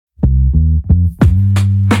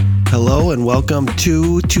people, and welcome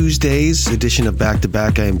to Tuesday's edition of Back to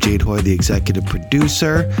Back. I am Jade Hoy, the executive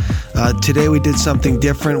producer. Today we did something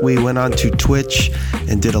different. We went on to Twitch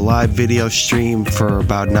and did a live video stream for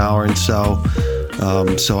about an hour and so.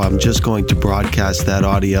 So I'm just going to broadcast that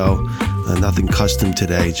audio. Nothing custom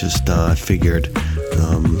today, just I figured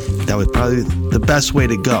that was probably the best way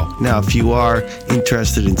to go. Now, if you are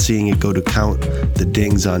interested in seeing it, go to Count the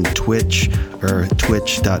Dings on Twitch or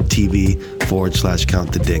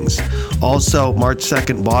twitch.tv/Count the Dings. Also, March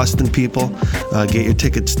 2nd, Boston people, get your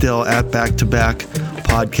tickets still at Back to Back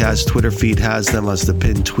podcast. Twitter feed has them as the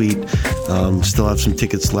pinned tweet. Still have some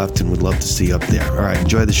tickets left and would love to see you up there. All right,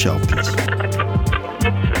 enjoy the show, please.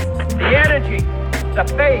 The energy, the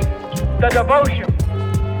faith, the devotion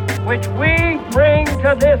which we bring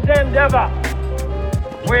to this endeavor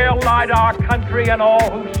will light our country and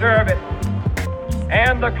all who serve it.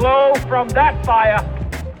 And the glow from that fire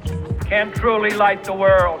can truly light the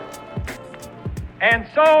world. And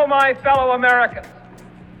so, my fellow Americans,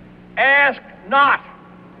 ask not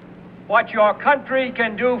what your country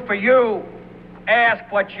can do for you, ask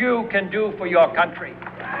what you can do for your country.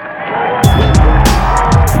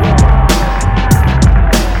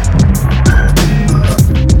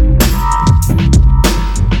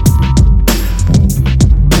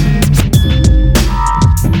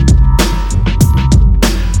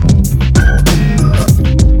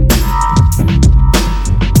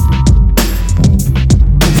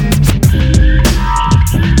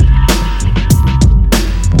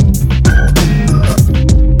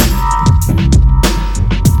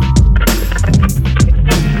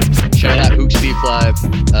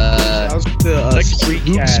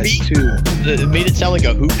 It made it sound like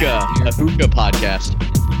a hookah podcast.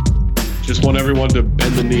 Just want everyone to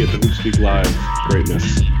bend the knee at the Hoopspeak Live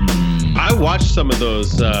greatness. I watched some of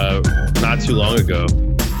those not too long ago.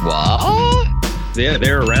 What? Yeah,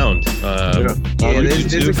 they're around.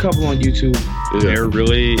 There's a couple on YouTube. Yeah. They're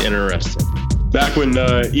really interesting. Back when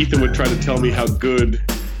Ethan would try to tell me how good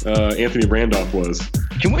Anthony Randolph was.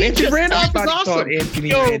 Anthony Randolph is awesome.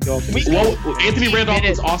 Anthony Randolph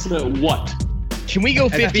was awesome at what? Can we go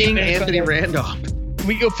 15 minutes? Anthony Randolph. Can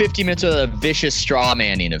we go 50 minutes of a vicious straw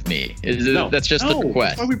manning of me? That's just the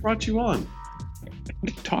request. That's why we brought you on. What are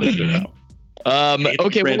you talking about?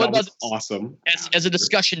 Okay, well, what about awesome? As a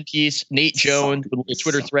discussion piece, Nate Jones with a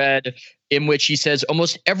Twitter thread in which he says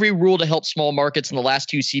almost every rule to help small markets in the last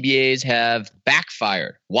two CBAs have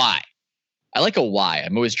backfired. Why? I like a why.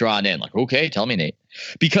 I'm always drawn in. Like, okay, tell me, Nate.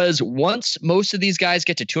 Because once most of these guys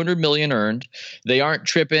get to $200 million earned, they aren't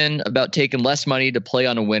tripping about taking less money to play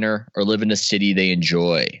on a winner or live in a city they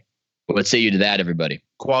enjoy. What say you to that, everybody?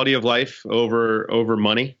 Quality of life over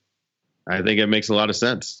money. I think it makes a lot of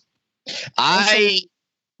sense. I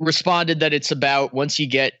responded that it's about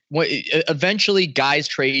eventually guys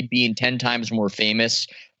trade being 10 times more famous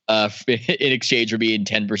in exchange for being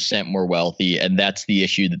 10% more wealthy. And that's the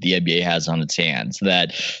issue that the NBA has on its hands,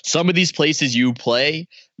 that some of these places you play,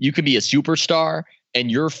 you can be a superstar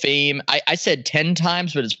and your fame, I said 10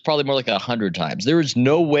 times, but it's probably more like 100 times. There is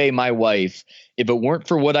no way my wife, if it weren't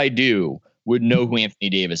for what I do, would know who Anthony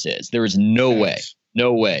Davis is. There is no way.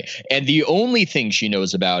 No way. And the only thing she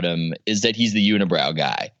knows about him is that he's the unibrow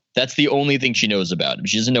guy. That's the only thing she knows about him.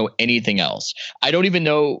 She doesn't know anything else. I don't even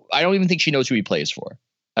think she knows who he plays for.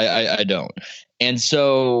 I don't. And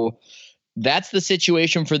so that's the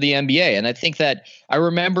situation for the NBA. And I think that I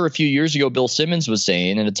remember a few years ago, Bill Simmons was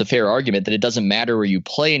saying, and it's a fair argument, that it doesn't matter where you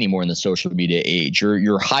play anymore in the social media age.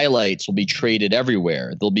 Your highlights will be traded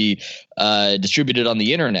everywhere. They'll be distributed on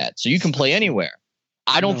the internet. So you can play anywhere.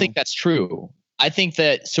 I don't think that's true. I think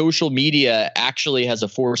that social media actually has a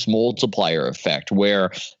force multiplier effect where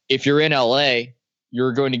if you're in LA,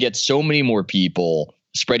 you're going to get so many more people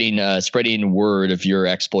spreading word of your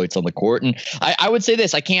exploits on the court. And I would say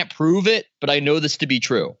this, I can't prove it, but I know this to be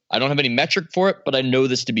true. I don't have any metric for it, but I know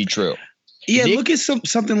this to be true. Yeah, look at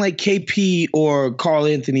something like KP or Karl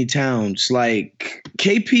Anthony Towns. Like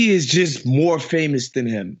KP is just more famous than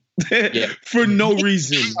him for no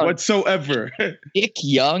reason whatsoever. Nick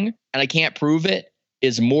Young, and I can't prove it,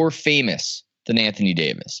 is more famous than Anthony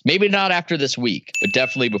Davis. Maybe not after this week, but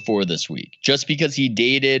definitely before this week. Just because he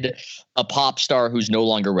dated a pop star who's no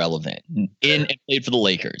longer relevant and played for the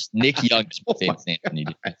Lakers. Nick Young is more famous than Anthony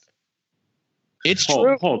Davis. It's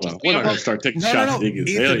true. Hold on. We're not going to start taking shots. Ethan,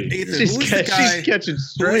 who's the catching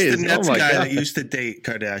strays. Who's the Nets guy that used to date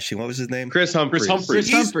Kardashian? What was his name? Chris Humphries.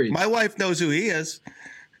 My wife knows who he is.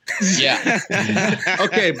 Yeah.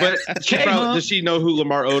 Okay, but does she know who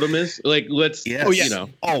Lamar Odom is? Like, let's. Yes. Oh, yeah. You know.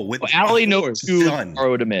 Allie knows who Lamar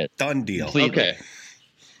Odom is. Done deal. Completely. Okay.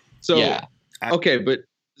 So. Yeah. Okay, but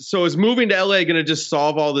so is moving to LA going to just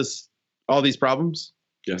solve all this all these problems?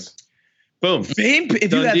 Yes. Boom. Fame, if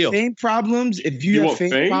Done you have deal. fame problems, if you have want fame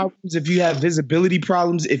fame? problems, if you have visibility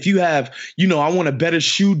problems, if you have, I want a better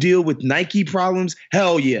shoe deal with Nike problems,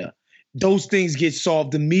 hell yeah. Those things get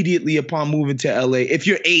solved immediately upon moving to LA. If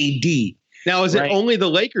you're AD. Now, is Right. it only the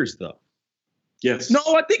Lakers, though? Yes. No,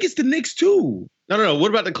 I think it's the Knicks too. No. What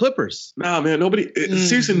about the Clippers? Nah, man.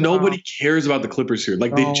 Seriously, no. nobody cares about the Clippers here.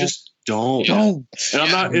 Like, they No. just don't. Don't. And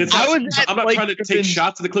I'm not. And it's I not was at, I'm not like, trying to take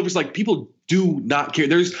shots at the Clippers. Like, people do not care.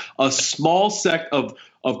 There's a small sect of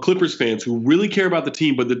Clippers fans who really care about the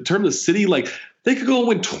team, but in terms of the city, like, they could go and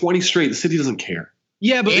win 20 straight. The city doesn't care.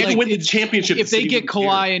 Yeah, but They like, win the championship. if the they city get wouldn't care.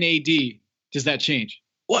 Kawhi and AD, does that change?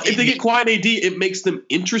 Well, if they get Kawhi and AD, it makes them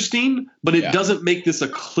interesting, but it doesn't make this a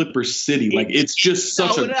Clippers city. Like, it's just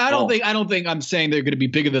such a. I don't think I'm saying they're going to be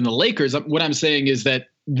bigger than the Lakers. What I'm saying is that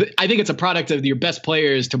I think it's a product of your best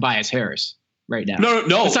players, Tobias Harris, right now.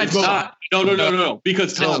 No. Besides It's Boban. not. No.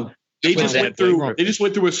 Because Tom, they just went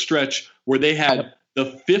through a stretch where they had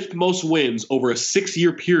the 5th most wins over a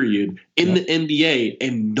 6-year period in the NBA,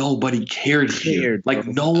 and nobody cared here. Like,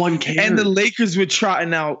 no one cared. And the Lakers were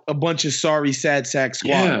trotting out a bunch of sorry, sad sack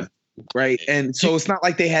squads. Yeah. Right. And so it's not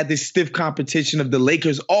like they had this stiff competition of the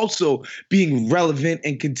Lakers also being relevant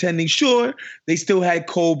and contending. Sure, they still had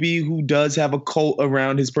Kobe, who does have a cult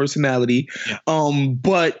around his personality. Yeah.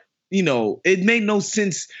 But, it made no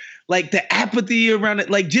sense. Like, the apathy around it,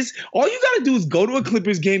 like, just all you got to do is go to a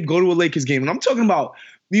Clippers game, go to a Lakers game. And I'm talking about,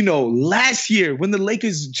 last year when the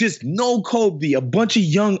Lakers just no Kobe, a bunch of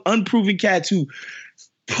young, unproven cats who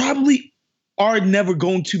probably are never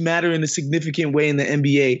going to matter in a significant way in the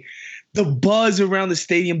NBA. The buzz around the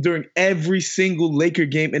stadium during every single Laker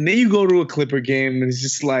game. And then you go to a Clipper game and it's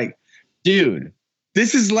just like, dude,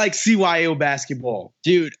 this is like CYO basketball.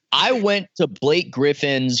 Dude, I went to Blake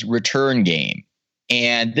Griffin's return game.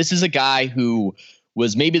 And this is a guy who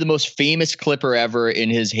was maybe the most famous Clipper ever in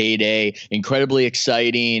his heyday. Incredibly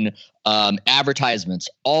exciting advertisements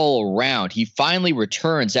all around. He finally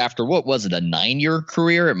returns after, what was it, a 9-year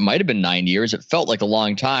career? It might have been 9 years. It felt like a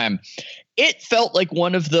long time. It felt like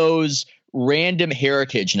one of those random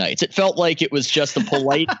heritage nights. It felt like it was just a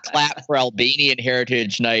polite clap for Albanian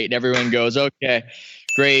Heritage Night. And everyone goes, okay.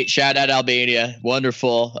 Great. Shout out Albania.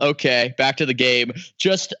 Wonderful. Okay. Back to the game.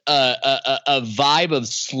 Just a vibe of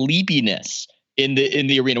sleepiness in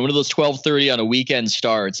the arena. One of those 12:30 on a weekend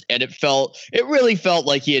starts. And it really felt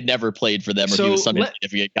like he had never played for them or he was some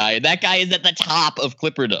significant guy. And that guy is at the top of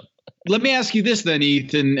Clipperdom. Let me ask you this then,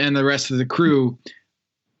 Ethan, and the rest of the crew.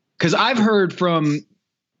 Because I've heard from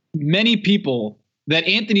many people that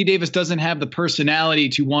Anthony Davis doesn't have the personality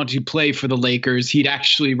to want to play for the Lakers. He'd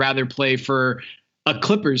actually rather play for a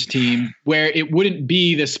Clippers team where it wouldn't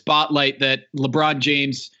be the spotlight that LeBron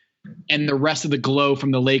James and the rest of the glow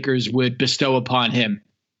from the Lakers would bestow upon him,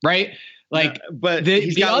 right? Like, but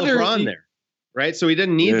he's got LeBron there, right? So he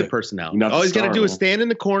doesn't need the personality. All he's got to do is stand in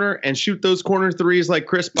the corner and shoot those corner threes like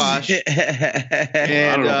Chris Bosh.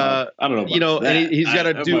 And I don't know. And he's got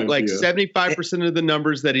to do like 75% of the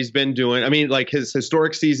numbers that he's been doing. I mean, like his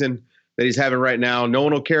historic season that he's having right now. No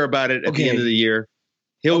one will care about it at the end of the year.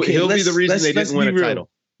 He'll be the reason they didn't win a title.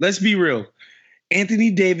 Let's be real.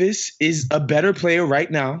 Anthony Davis is a better player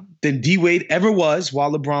right now than D Wade ever was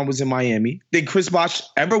while LeBron was in Miami, than Chris Bosh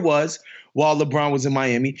ever was while LeBron was in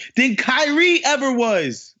Miami, than Kyrie ever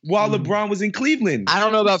was while LeBron was in Cleveland. I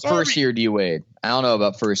don't know about first year D Wade. I don't know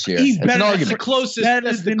about first year. He's better. That's the closest.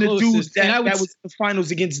 That's the dude that was the finals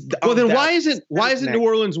against. Well, then why isn't New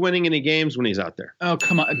Orleans winning any games when he's out there? Oh,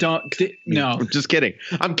 come on! No. I'm just kidding.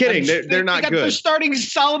 I'm kidding. They're not good. They're starting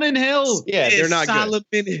Solomon Hill. Yeah, they're not good.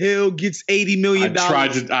 Solomon Hill gets $80 million.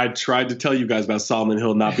 I tried to tell you guys about Solomon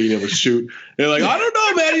Hill not being able to shoot. They're like, I don't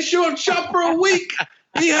know, man. He shot for a week.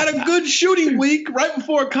 He had a good shooting week right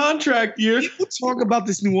before a contract year. People talk about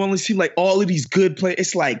this New Orleans team like all of these good players.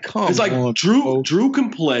 It's like, it's like on, Drew can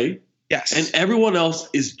play. Yes. And everyone else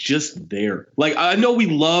is just there. Like, I know we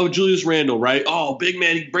love Julius Randle, right? Oh, big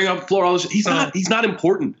man, he bring up the floor. All this. He's not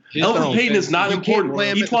important. Elton Payton is not important.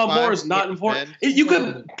 Etuan Moore is not important. You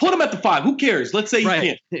could put him at the 5. Who cares? Let's say you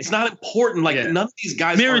can't. It's not important. Like, none of these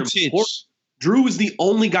guys are important. Drew is the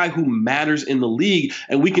only guy who matters in the league,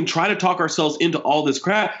 and we can try to talk ourselves into all this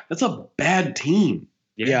crap. That's a bad team.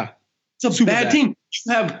 Yeah. It's a bad team.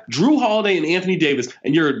 You have Drew Holiday and Anthony Davis,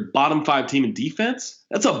 and you're a bottom 5 team in defense.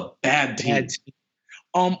 That's a bad team.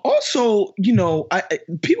 Also,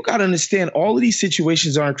 people got to understand all of these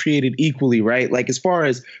situations aren't created equally, right? Like, as far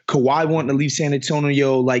as Kawhi wanting to leave San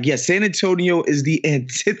Antonio, like, San Antonio is the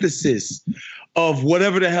antithesis of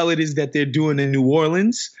whatever the hell it is that they're doing in New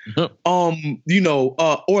Orleans.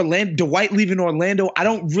 Orlando, Dwight leaving Orlando. I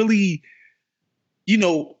don't really,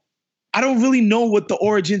 I don't really know what the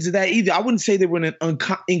origins of that either. I wouldn't say they were an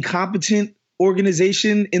incompetent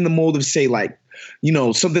organization in the mold of, say, like, you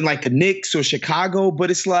know, something like the Knicks or Chicago,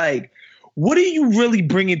 but it's like, what are you really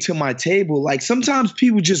bringing to my table? Like, sometimes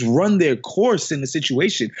people just run their course in the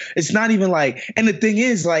situation. It's not even like, and the thing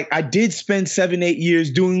is, like, I did spend 7-8 years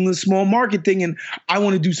doing the small market thing, and I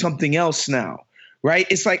want to do something else now, right?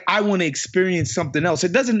 It's like, I want to experience something else.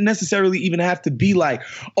 It doesn't necessarily even have to be like,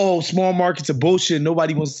 oh, small markets are bullshit,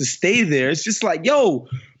 nobody wants to stay there. It's just like, yo,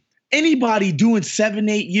 anybody doing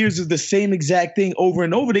 7-8 years of the same exact thing over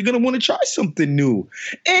and over, they're going to want to try something new.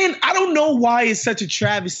 And I don't know why it's such a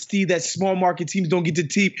travesty that small market teams don't get to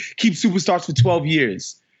keep superstars for 12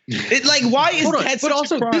 years. It, like, why is that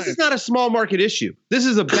such a crime? This is not a small market issue. This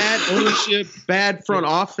is a bad ownership, bad front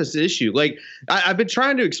office issue. Like, I've been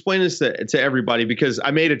trying to explain this to everybody because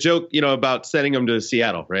I made a joke, you know, about sending them to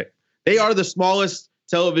Seattle, right? They are the smallest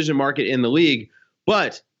television market in the league,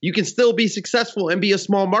 but you can still be successful and be a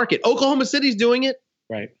small market. Oklahoma City's doing it.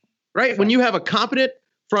 Right. When you have a competent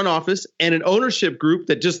front office and an ownership group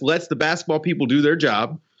that just lets the basketball people do their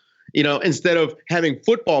job, you know, instead of having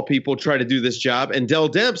football people try to do this job. And Dell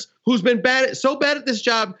Demps, who's been so bad at this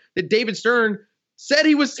job that David Stern said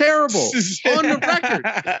he was terrible on the record.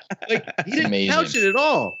 Like, he didn't couch it at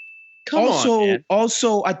all.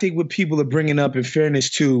 Also, I think what people are bringing up, in fairness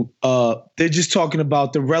too, they're just talking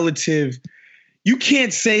about the relative. You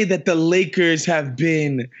can't say that the Lakers have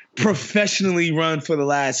been professionally run for the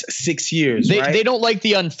last 6 years. They don't like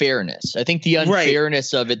the unfairness. I think the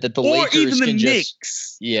unfairness of it that the Lakers even the can Knicks,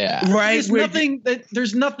 just, yeah, right.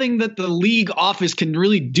 There's nothing that the league office can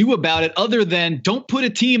really do about it other than don't put a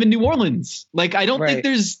team in New Orleans. Like, I don't think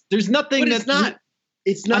there's nothing. But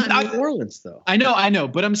it's not New Orleans though. I know,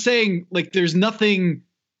 but I'm saying, like, there's nothing.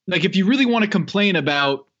 Like, if you really want to complain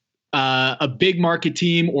about a big market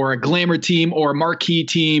team or a glamour team or a marquee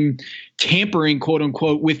team tampering, quote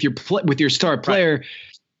unquote, with your star player,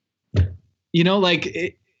 you know,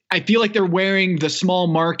 like, I feel like they're wearing the small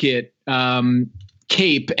market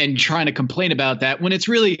cape and trying to complain about that when it's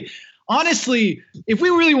really, honestly, if we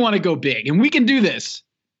really want to go big and we can do this,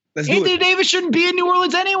 Anthony Davis shouldn't be in New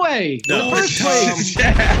Orleans anyway. In the first place.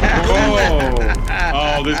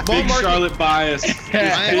 Oh, this big Charlotte bias.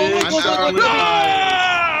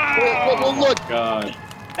 Well, look, God.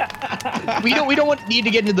 we don't need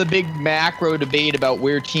to get into the big macro debate about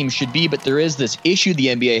where teams should be, but there is this issue the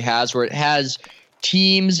NBA has where it has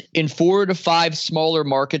teams in 4 to 5 smaller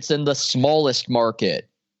markets than the smallest market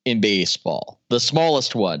in baseball, the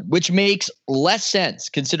smallest one, which makes less sense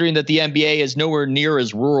considering that the NBA is nowhere near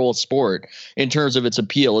as rural a sport in terms of its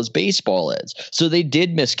appeal as baseball is. So they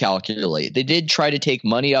did miscalculate. They did try to take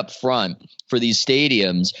money up front for these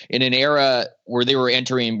stadiums in an era where they were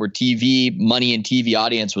entering where TV money and TV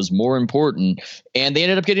audience was more important. And they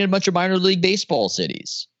ended up getting a bunch of minor league baseball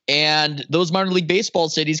cities. And those minor league baseball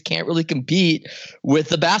cities can't really compete with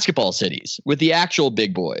the basketball cities, with the actual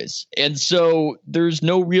big boys. And so there's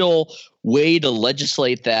no real way to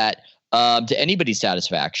legislate that to anybody's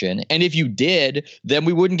satisfaction. And if you did, then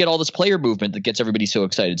we wouldn't get all this player movement that gets everybody so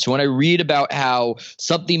excited. So when I read about how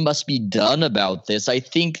something must be done about this, I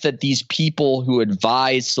think that these people who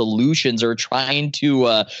advise solutions are trying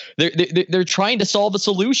to they're trying to solve a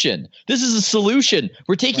solution. This is a solution.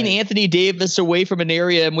 We're taking Anthony Davis away from an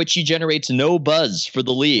area in which he generates no buzz for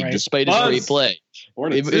the league, despite his great play.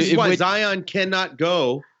 This is why Zion cannot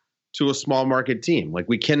go to a small market team. Like,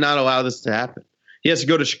 we cannot allow this to happen. He has to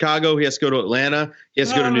go to Chicago. He has to go to Atlanta. He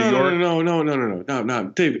has to go to New York. No,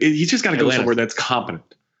 Dave. He just got to go somewhere that's competent.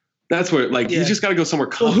 That's where, like, you just got to go somewhere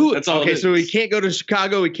competent. That's all. Okay, so he can't go to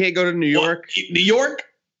Chicago. He can't go to New York. New York?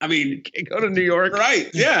 I mean, he can't go to New York.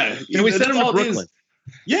 Right? Yeah. Can we send him to Brooklyn?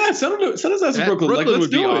 Yeah, send us to Brooklyn. Like, let's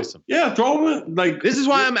do awesome. It. Yeah, throw him in. Like, this is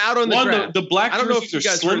why I'm out on the draft. The black jerseys are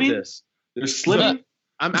slimming. They're slimming.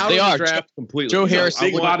 I'm out on the draft completely. Joe Harris,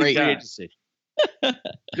 big body agency.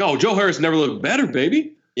 No, Joe Harris never looked better,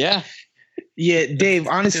 baby. Yeah, Dave.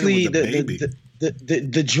 Honestly,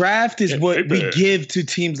 the draft is what we give to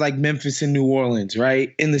teams like Memphis and New Orleans,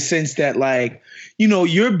 right? In the sense that, like, you know,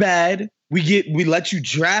 you're bad. We let you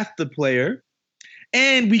draft the player,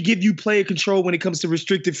 and we give you player control when it comes to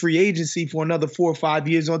restricted free agency for another 4 or 5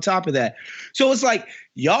 years on top of that. So it's like,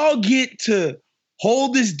 y'all get to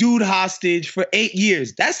hold this dude hostage for 8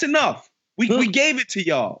 years. That's enough. We gave it to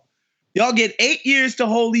y'all. Y'all get 8 years to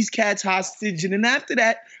hold these cats hostage, and then after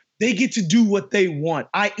that, they get to do what they want,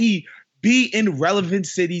 i.e., be in relevant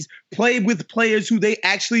cities, play with players who they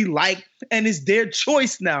actually like, and it's their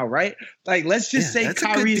choice now, right? Like, let's just say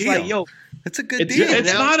Kyrie is like, yo, that's a good deal.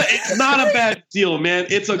 It's not a bad deal, man.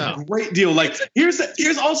 It's a great deal. Like, here's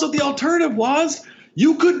also the alternative was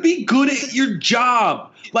You could be good at your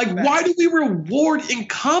job. Like, why do we reward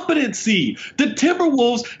incompetency? The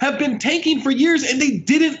Timberwolves have been tanking for years, and they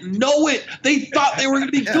didn't know it. They thought they were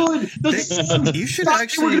going to be good. The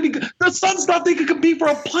Suns thought they could compete for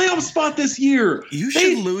a playoff spot this year. You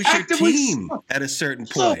should lose your team at a certain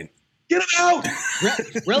point. Get them out.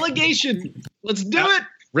 Relegation. Let's do it.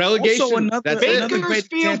 Relegation. Also, another great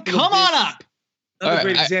Bakersfield, come on up. Another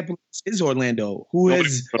great example is Orlando, who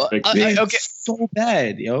has been so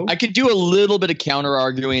bad, yo. I could do a little bit of counter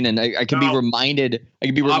arguing, and I can be reminded. I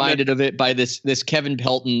can be reminded of it by this Kevin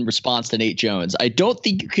Pelton response to Nate Jones. I don't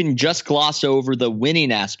think you can just gloss over the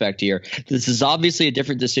winning aspect here. This is obviously a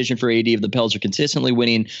different decision for AD if the Pels are consistently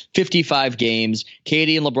winning 55 games.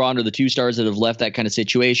 KD and LeBron are the two stars that have left that kind of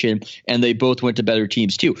situation, and they both went to better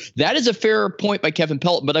teams too. That is a fair point by Kevin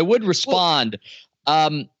Pelton, but I would respond.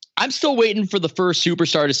 I'm still waiting for the first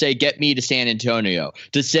superstar to say, get me to San Antonio,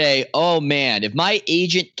 to say, oh, man, if my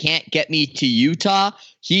agent can't get me to Utah,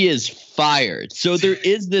 he is fired. So there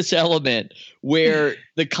is this element where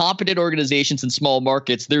the competent organizations in small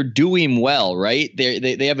markets, they're doing well, right?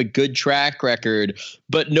 They have a good track record,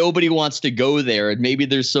 but nobody wants to go there. And maybe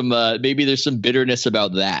there's some bitterness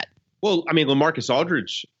about that. Well, I mean, LaMarcus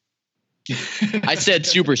Aldridge. I said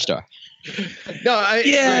superstar. No,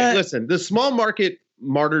 listen, the small market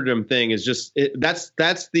martyrdom thing is just that's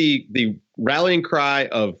the rallying cry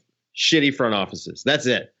of shitty front offices. That's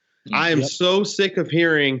it. I am so sick of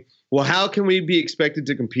hearing, well, how can we be expected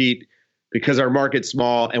to compete because our market's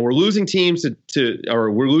small and we're losing teams or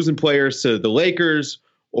we're losing players to the Lakers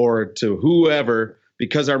or to whoever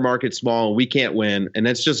because our market's small and we can't win. And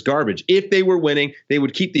that's just garbage. If they were winning, they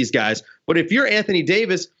would keep these guys. But if you're Anthony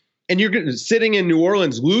Davis and you're sitting in New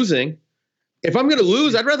Orleans losing, if I'm going to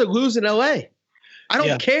lose, I'd rather lose in LA. I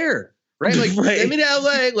don't care, right? Like, let me to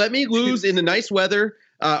LA, let me lose in the nice weather.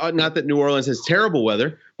 Not that New Orleans has terrible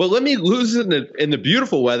weather, but let me lose in the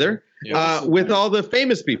beautiful weather with all the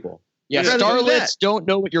famous people. Yeah, starlets don't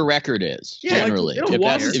know what your record is generally.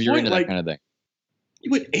 If you're into that kind of thing.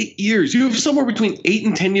 You went 8 years. You have somewhere between 8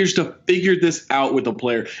 and 10 years to figure this out with a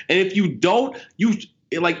player. And if you don't,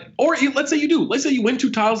 let's say you do. Let's say you win 2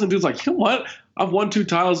 titles and dude's like, you know what? I've won 2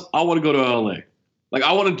 titles. I want to go to LA. Like,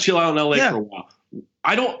 I want to chill out in LA for a while.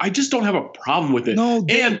 I just don't have a problem with it. No,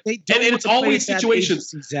 and it's always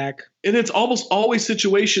situations, Zach. And it's almost always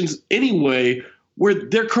situations anyway where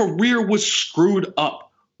their career was screwed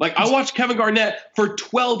up. Like, I watched Kevin Garnett for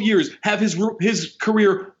 12 years have his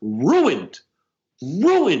career ruined.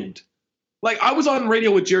 Like, I was on radio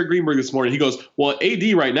with Jared Greenberg this morning. He goes, well,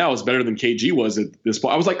 AD right now is better than KG was at this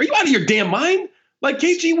point. I was like, are you out of your damn mind? Like,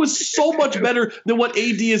 KG was so much better than what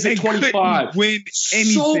AD is at 25.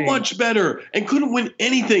 So much better and couldn't win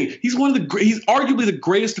anything. He's he's arguably the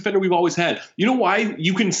greatest defender we've always had. You know why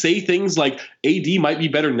you can say things like AD might be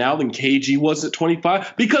better now than KG was at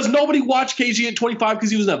 25? Because nobody watched KG at 25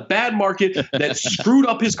 because he was in a bad market that screwed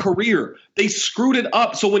up his career. They screwed it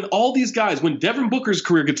up. So when all these guys, when Devin Booker's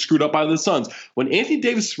career gets screwed up by the Suns, when Anthony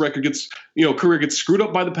Davis' career gets screwed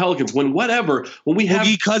up by the Pelicans, when we have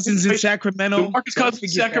Boogie Cousins in Sacramento, Marcus Cousins in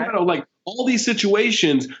Sacramento, like all these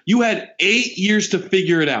situations, you had 8 years to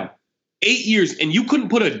figure it out. 8 years, and you couldn't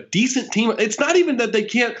put a decent team. It's not even that they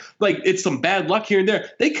can't, like, it's some bad luck here and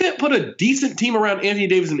there. They can't put a decent team around Anthony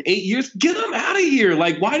Davis in 8 years. Get him out of here.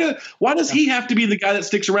 Like, why does he have to be the guy that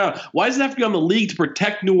sticks around? Why does it have to be on the league to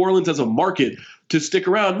protect New Orleans as a market to stick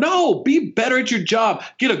around? No, be better at your job.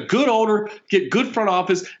 Get a good owner, get good front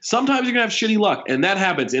office. Sometimes you're going to have shitty luck, and that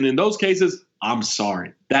happens. And in those cases, I'm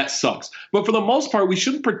sorry. That sucks. But for the most part, we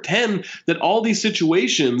shouldn't pretend that all these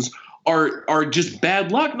situations are just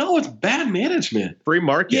bad luck. No, it's bad management. Free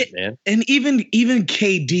market, man. And even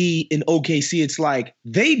KD in OKC, it's like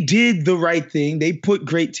they did the right thing. They put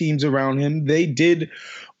great teams around him. They did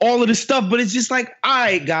all of this stuff, but it's just like, all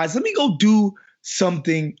right, guys, let me go do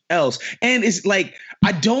something else. And it's like,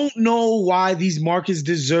 I don't know why these markets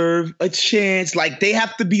deserve a chance. Like, they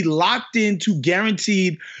have to be locked into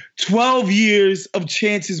guaranteed 12 years of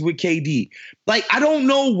chances with KD. Like, I don't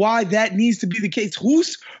know why that needs to be the case.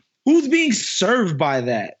 Who's being served by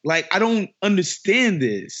that? Like, I don't understand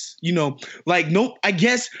this, like, nope. I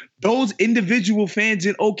guess those individual fans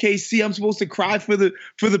in OKC, I'm supposed to cry for the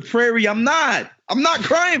Prairie. I'm not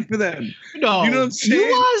crying for them. No, you know what I'm saying?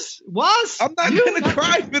 You was. I'm not going to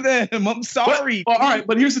cry for them. I'm sorry. All right.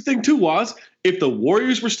 But here's the thing too, Waz. If the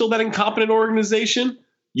Warriors were still that incompetent organization,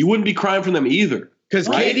 you wouldn't be crying for them either. Because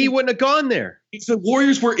KD wouldn't have gone there. The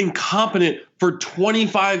Warriors were incompetent for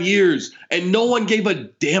 25 years, and no one gave a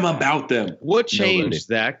damn about them. What changed,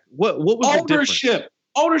 Zach? What was the difference?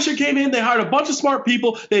 Ownership came in. They hired a bunch of smart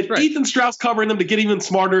people. They had Ethan Strauss covering them to get even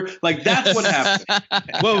smarter. Like, that's what happened.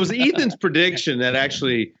 Well, it was Ethan's prediction that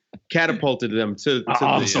actually catapulted them to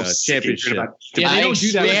the championship. Yeah, they don't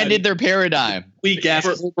do that. Expanded their paradigm. Weak ass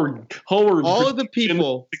Homer. All of the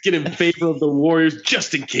people to get in favor of the Warriors,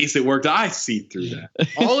 just in case it worked. I see through that.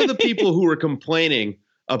 All of the people who were complaining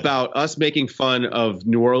about us making fun of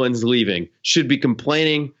New Orleans leaving should be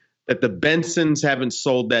complaining that the Bensons haven't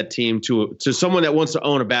sold that team to someone that wants to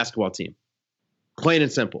own a basketball team. Plain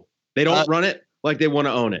and simple. They don't run it like they want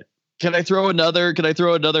to own it. Can I throw another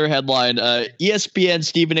headline? ESPN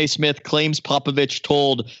Stephen A. Smith claims Popovich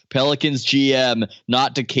told Pelicans GM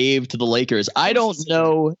not to cave to the Lakers. I don't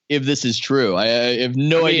know if this is true. I have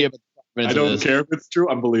no idea. I don't care if it's true.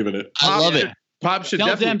 I'm believing it. I love it. Pop should Del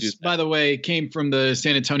definitely Demps, by the way, came from the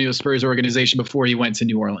San Antonio Spurs organization before he went to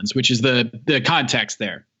New Orleans, which is the context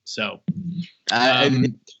there. So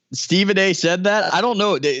Stephen A. said that. I don't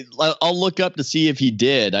know. I'll look up to see if he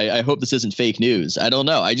did. I hope this isn't fake news. I don't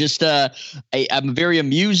know. I just I'm very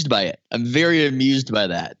amused by it. I'm very amused by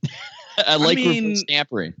that. I like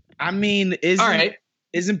tampering. I mean,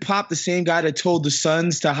 isn't Pop the same guy that told the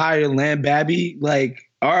Suns to hire Lam Babby? Like,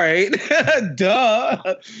 all right, duh.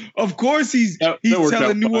 Of course he's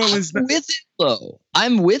telling New Orleans. I'm with it, though.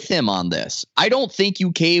 I'm with him on this. I don't think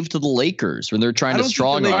you cave to the Lakers when they're trying to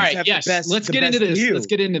strong arm. All right, yes. Let's get into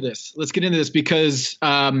this because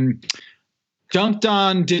Dunked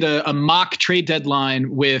On did a mock trade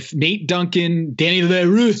deadline with Nate Duncan, Danny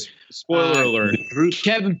Leroux, spoiler alert,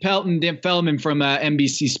 Kevin Pelton, Dan Fellman from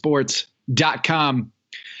NBCSports.com.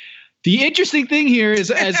 The interesting thing here is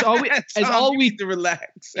as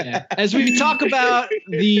we talk about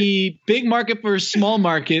the big market versus small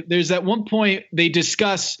market, there's at one point they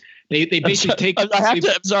discuss they basically take. I have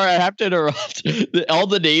to interrupt. All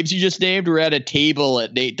the names you just named were at a table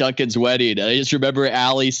at Nate Duncan's wedding. I just remember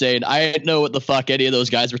Allie saying, "I didn't know what the fuck any of those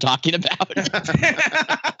guys were talking about."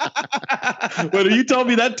 When you told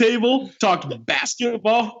me that table talked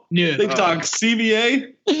basketball, they talked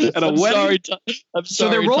CBA at a wedding. I'm sorry. So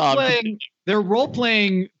they're role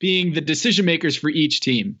playing being the decision makers for each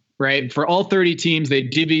team, right? For all 30 teams, they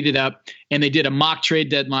divvied it up and they did a mock trade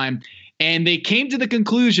deadline. And they came to the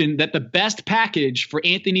conclusion that the best package for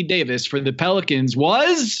Anthony Davis for the Pelicans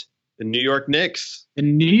was the New York Knicks. The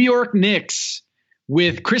New York Knicks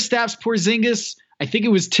with Kristaps Porzingis. I think it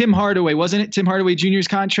was Tim Hardaway, wasn't it? Tim Hardaway Jr.'s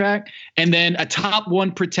contract, and then a top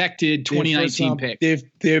 1 protected 2019 pick.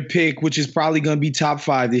 Their pick, which is probably going to be top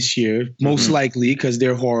 5 this year, most likely because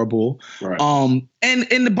they're horrible. Right. And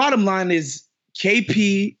the bottom line is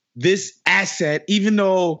KP, this asset, even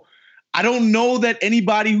though I don't know that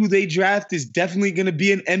anybody who they draft is definitely going to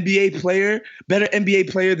be an NBA player, better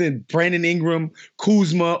NBA player than Brandon Ingram,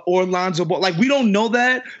 Kuzma, or Lonzo Ball. Like, we don't know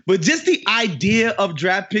that, but just the idea of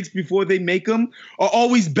draft picks before they make them are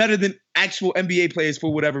always better than actual NBA players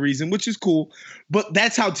for whatever reason, which is cool. But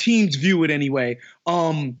that's how teams view it anyway.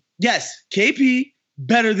 Yes, KP,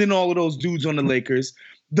 better than all of those dudes on the Lakers.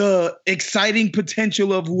 The exciting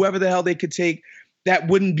potential of whoever the hell they could take that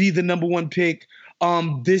wouldn't be the number 1 pick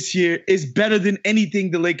this year is better than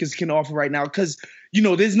anything the Lakers can offer right now because,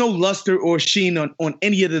 there's no luster or sheen on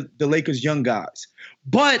any of the Lakers' young guys.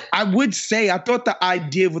 But I would say I thought the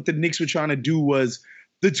idea of what the Knicks were trying to do was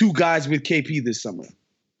the 2 guys with KP this summer.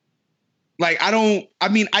 Like, I get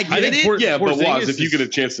it. But Waz, if you get a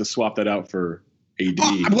chance to swap that out for AD.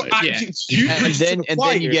 And then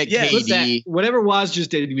you get KD. Whatever Waz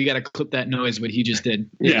just did, we got to clip that noise, what he just did.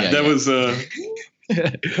 That was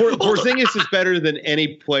Porzingis is better than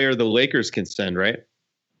any player the Lakers can send, right?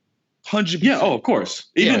 100%. Yeah. Oh, of course.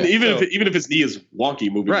 Even if his knee is wonky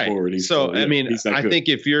moving forward. I think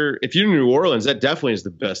if you're in New Orleans, that definitely is the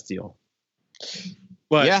best deal.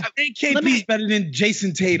 But I think KP is better than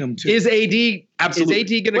Jason Tatum too. Is AD going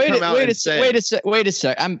to come out and say? Wait a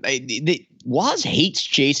sec. Waz hates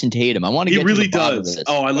Jason Tatum. I want to get really to the bottom does. Of this.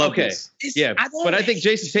 Oh, I love this. But I think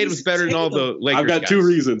Jason Tatum's better than all the Lakers. I've got 2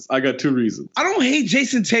 reasons. I don't hate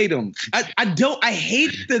Jason Tatum. I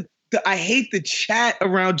hate the chat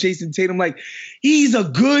around Jason Tatum. Like, he's a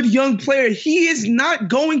good young player. He is not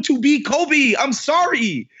going to be Kobe. I'm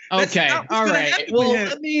sorry. Okay. All right.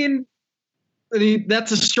 Well, I mean,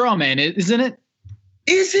 that's a straw man, isn't it?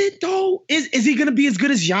 Is it though? Is he going to be as good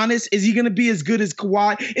as Giannis? Is he going to be as good as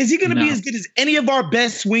Kawhi? Is he going to be as good as any of our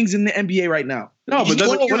best swings in the NBA right now? No, but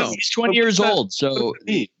he's 20 years old, so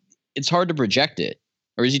it's hard to project it.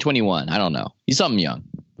 Or is he 21? I don't know. He's something young.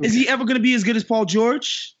 Is he ever going to be as good as Paul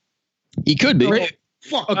George? He could be.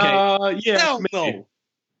 Fuck. Okay. Hell no.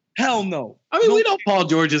 Hell no. I mean, we know Paul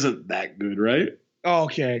George isn't that good, right? Oh,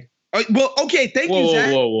 okay. Well, okay, thank you,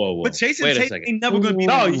 Zach. Whoa. But Jason Tatum ain't never going to be.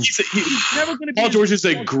 No, he's never going to be. Paul George is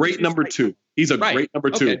a great number 2. He's a great number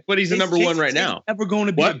 2. Okay, but he's a number 1 right now. Never going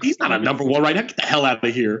to be. What? He's not a number 1 right now. Get the hell out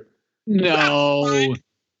of here. No.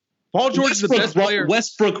 Paul George is the best player.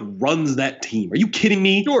 Westbrook runs that team. Are you kidding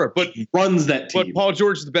me? Sure, but he runs that team. But Paul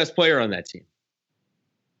George is the best player on that team.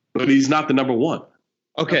 But he's not the number 1.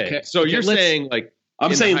 Okay. So you're saying like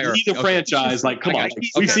I'm saying lead the franchise. Like, come on,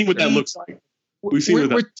 we've seen what that looks like.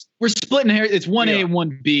 We're splitting hairs. It's 1A and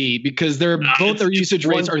 1B because both their usage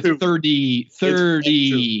rates are 30.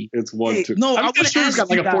 It's 1-2. No, I'm just sure he's got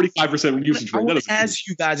like a 45% usage rate. I want to ask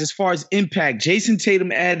you guys, as far as impact, Jason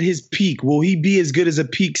Tatum at his peak, will he be as good as a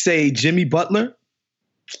peak, say, Jimmy Butler?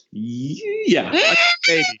 Yeah.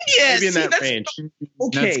 Maybe in that range.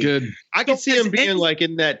 Okay. That's good. I can see him being like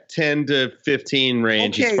in that 10 to 15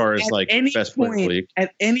 range as far as like best player in the league.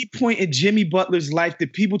 At any point in Jimmy Butler's life,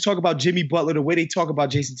 did people talk about Jimmy Butler the way they talk about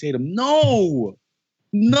Jason Tatum? No,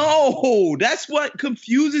 that's what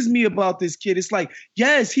confuses me about this kid. It's like,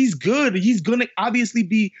 yes, he's good. He's going to obviously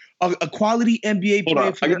be a quality NBA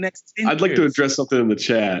player for the next 10 years. I'd like to address something in the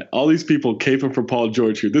chat. All these people caping for Paul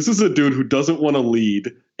George here. This is a dude who doesn't want to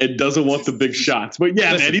lead and doesn't want the big shots. But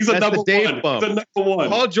yeah, man, he's a number 1. He's a number 1.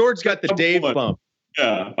 Paul George got the Dave bump.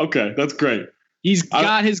 Yeah, okay, that's great. He's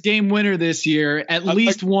got his game winner this year, at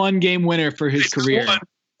least one game winner for his career.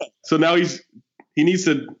 So now he needs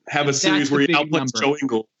to have a series where he outputs Joe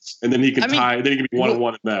Ingles, and then he can tie. Then he can be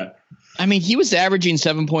 1-on-1 in that. I mean, he was averaging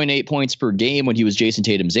 7.8 points per game when he was Jason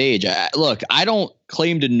Tatum's age. Look, I don't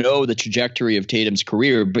claim to know the trajectory of Tatum's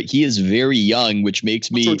career, but he is very young, which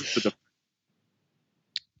makes me.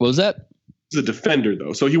 What was that? He's a defender,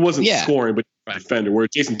 though, so he wasn't scoring, but a defender. Where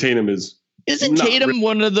Jason Tatum is. Isn't Tatum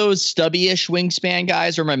one of those stubby-ish wingspan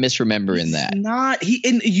guys, or am I misremembering that? Not.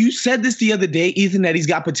 And you said this the other day, Ethan, that he's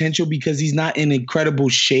got potential because he's not in incredible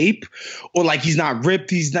shape, or like he's not ripped.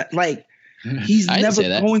 He's not like he's never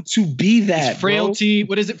going to be that. Frailty. Bro.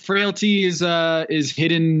 What is it? Frailty is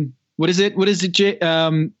hidden. What is it?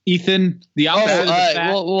 Ethan? The opposite of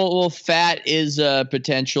fat? Well, fat is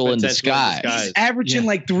potential in disguise. He's averaging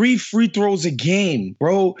like 3 free throws a game,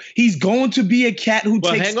 bro. He's going to be a cat who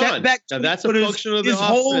takes step back. Now, that's a function of his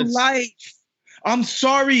whole life. I'm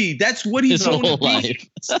sorry. That's what he's going to be.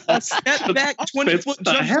 A step back, 20-foot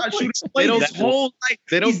jump shot shooter. His whole life.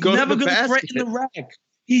 They don't go never to the basket. Threaten the rack.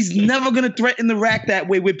 He's never going to threaten the rack that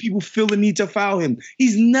way where people feel the need to foul him.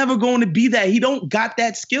 He's never going to be that. He don't got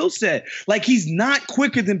that skill set. Like, he's not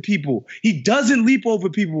quicker than people. He doesn't leap over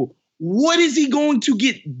people. What is he going to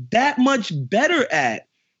get that much better at?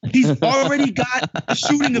 He's already got the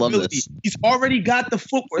shooting ability. He's already got the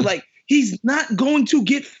footwork. Like, he's not going to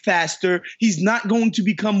get faster. He's not going to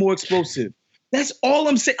become more explosive. That's all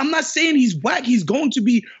I'm saying. I'm not saying he's whack. He's going to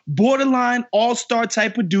be borderline all-star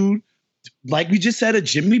type of dude. Like we just said, a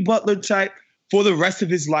Jimmy Butler type for the rest of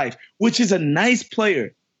his life, which is a nice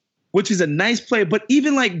player. But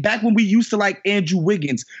even like back when we used to like Andrew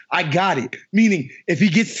Wiggins, I got it. Meaning if he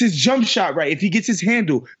gets his jump shot right, if he gets his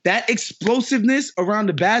handle, that explosiveness around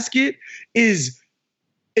the basket is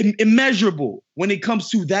immeasurable when it comes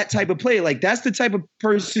to that type of player. Like that's the type of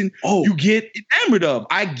person you get enamored of.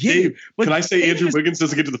 I get it. But can I say Andrew Wiggins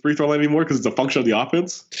doesn't get to the free throw line anymore because it's a function of the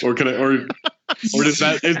offense? Or does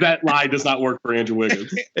that lie does not work for Andrew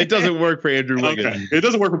Wiggins? It doesn't work for Andrew Wiggins. Okay. It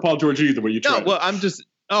doesn't work for Paul George either. But you try. No, well, I'm just.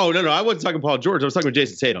 Oh no! I wasn't talking Paul George. I was talking about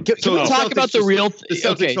Jason Tatum. Can we talk about the real? The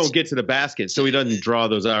Celtics don't get to the basket, so he doesn't draw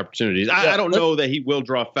those opportunities. I don't know that he will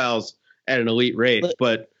draw fouls at an elite rate,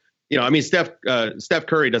 but. You know, I mean, Steph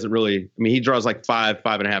Curry doesn't really. I mean, he draws like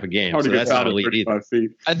 5.5 a game. So that's not elite either.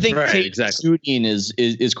 I think shooting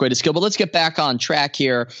is quite a skill. But let's get back on track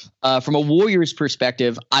here. From a Warriors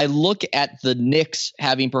perspective, I look at the Knicks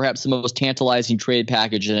having perhaps the most tantalizing trade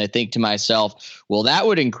package, and I think to myself, well, that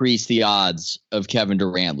would increase the odds of Kevin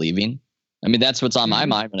Durant leaving. I mean, that's what's on my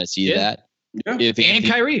mind when I see that. Yeah. And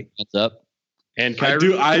Kyrie. What's up? And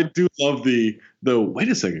Kyrie. I do love the wait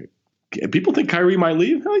a second. People think Kyrie might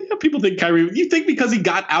leave. Hell yeah, people think Kyrie. You think because he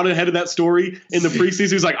got out ahead of that story in the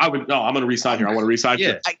preseason, he's like, I'm going to resign here. I want to resign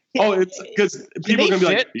here. It's because people are going to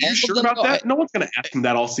be like, are you sure about that? No one's going to ask him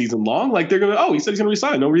that all season long. Like they're going to, he said he's going to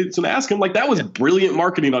resign. No reason to ask him. Like that was brilliant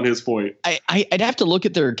marketing on his point. I'd have to look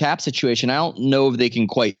at their cap situation. I don't know if they can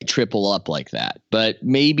quite triple up like that, but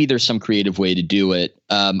maybe there's some creative way to do it.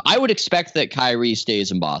 I would expect that Kyrie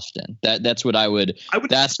stays in Boston. That's what I would.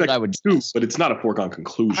 That's what I would do. But it's not a foregone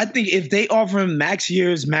conclusion. I think if they offer him max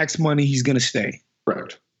years, max money, he's going to stay.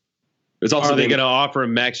 Correct. It's also are they going to offer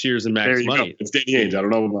him max years and max money? It's Danny Ainge. I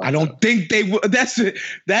don't know. I don't think they will. That's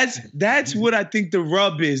what I think the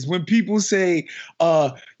rub is when people say,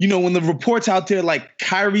 when the reports out there like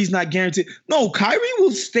Kyrie's not guaranteed. No, Kyrie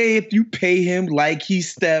will stay if you pay him like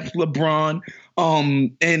he's Steph, LeBron,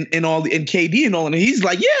 and KD and all. And he's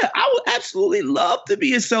like, yeah, I would absolutely love to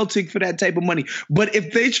be a Celtic for that type of money. But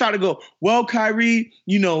if they try to go, well, Kyrie,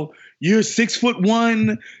 you're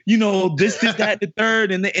 6'1", this, that, the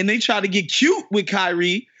third, and they try to get cute with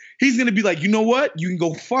Kyrie, he's gonna be like, you know what? You can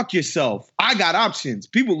go fuck yourself. I got options.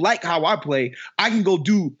 People like how I play. I can go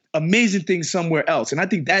do amazing things somewhere else. And I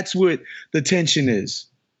think that's what the tension is.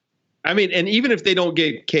 I mean, and even if they don't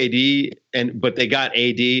get KD but they got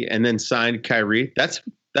AD and then signed Kyrie, that's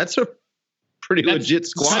a pretty legit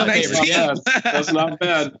squad. That's not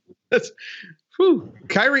bad.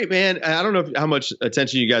 Kyrie, man, I don't know how much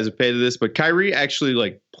attention you guys have paid to this, but Kyrie actually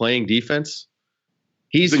like playing defense.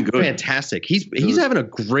 He's been fantastic. He's having a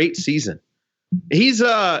great season. He's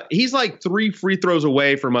like 3 free throws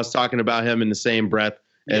away from us talking about him in the same breath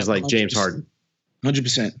as like 100%. James Harden.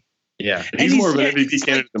 100%. Yeah, he's more of an MVP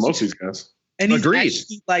candidate than most of these guys. And he's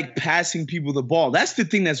actually like passing people the ball. That's the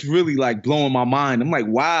thing that's really like blowing my mind. I'm like,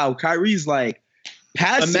 wow, Kyrie's like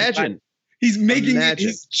passing. Imagine. He's making it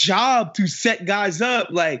his job to set guys up.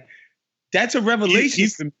 Like, that's a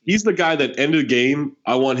revelation. He's the guy that end of the game.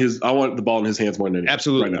 I want the ball in his hands more than anything.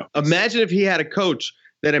 Absolutely. Right now. Imagine if he had a coach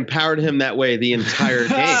that empowered him that way the entire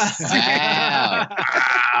game. Wow.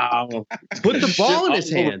 Put the ball in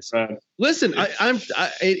his hands. Listen,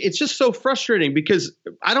 it's just so frustrating because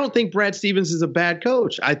I don't think Brad Stevens is a bad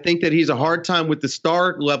coach. I think that he's a hard time with the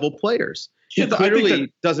star level players. He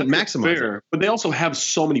clearly doesn't maximize it. But they also have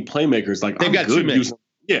so many playmakers. Like they've got too many.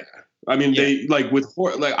 Yeah. I mean, they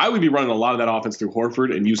I would be running a lot of that offense through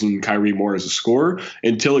Horford and using Kyrie more as a scorer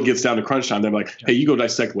until it gets down to crunch time. They're like, hey, you go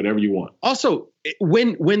dissect whatever you want. Also,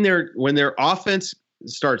 when their offense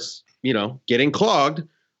starts, getting clogged,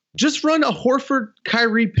 just run a Horford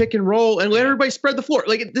Kyrie pick and roll and let everybody spread the floor.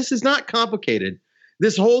 Like, this is not complicated.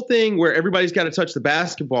 This whole thing where everybody's got to touch the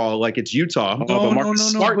basketball like it's Utah. But Marcus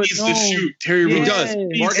Smart needs to shoot. Terry Rozier does.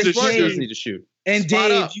 Marcus Smart does need to shoot. And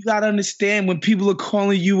Dave, you got to understand when people are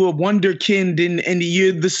calling you a wonderkind and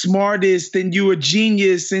you're the smartest and you're a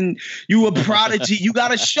genius and you a prodigy, you got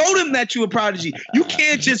to show them that you're a prodigy. You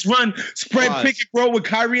can't just run spread pick and roll with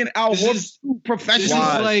Kyrie and Al Horford, professionals.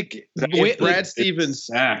 Like Brad Stevens.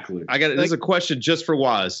 Exactly. This is a question just for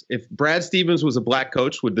Waz. If Brad Stevens was a black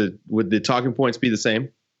coach, would the talking points be the same?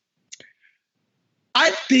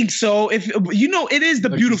 I think so. If it is the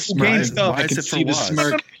beautiful game stuff. I can see the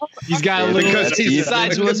smirk. He's got a little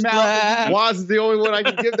side to his mouth. Waz is the only one I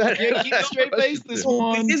can give that. Keep a straight face this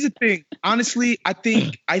one. Here's the thing. Honestly, I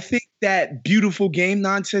think that beautiful game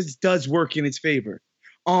nonsense does work in its favor.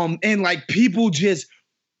 And like people just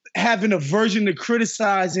have an aversion to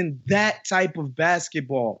criticizing that type of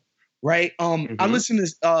basketball, right? I listen to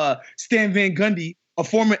Stan Van Gundy, a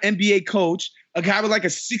former NBA coach, a guy with like a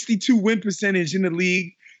 62 win percentage in the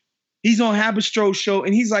league. He's on Haberstroh's show,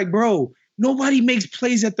 and he's like, bro, nobody makes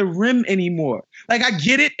plays at the rim anymore. Like, I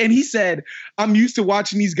get it. And he said, I'm used to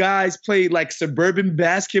watching these guys play like suburban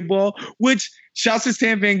basketball, which, shouts to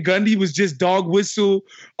Stan Van Gundy, was just dog whistle,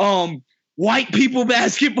 white people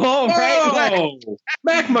basketball, right? Oh,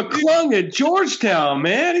 Mac McClung at Georgetown,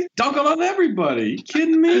 man. He's dunking on everybody. You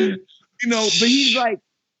kidding me? But he's like,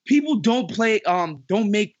 people don't make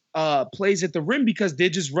plays at the rim because they're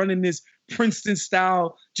just running this Princeton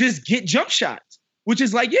style, just get jump shots, which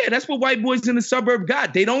is like, yeah, that's what white boys in the suburb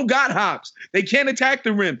got. They don't got hops. They can't attack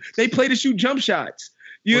the rim. They play to shoot jump shots.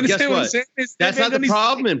 You understand what I'm saying? That's not the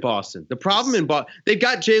problem in Boston. The problem in Boston, they've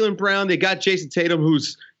got Jaylen Brown. They got Jason Tatum,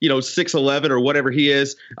 who's 6'11" or whatever he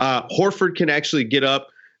is. Horford can actually get up.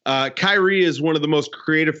 Kyrie is one of the most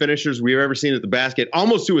creative finishers we've ever seen at the basket,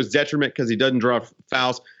 almost to his detriment because he doesn't draw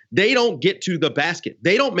fouls. They don't get to the basket.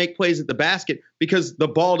 They don't make plays at the basket because the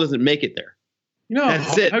ball doesn't make it there.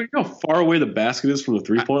 That's it. You know how far away the basket is from the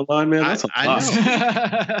 3-point line, man? That's a lot.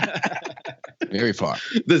 Very far.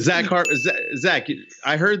 Zach,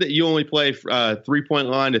 I heard that you only play 3-point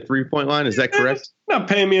line to 3-point line. Is that correct? Not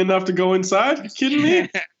paying me enough to go inside. You kidding me?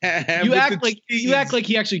 You act like he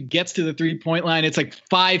actually gets to the 3-point line. It's like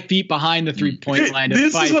 5 feet behind the 3-point line.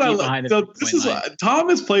 This is what I love. Tom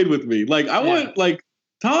has played with me. Like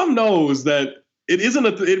Tom knows that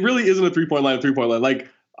it really isn't a 3-point line. Like,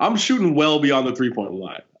 I'm shooting well beyond the 3-point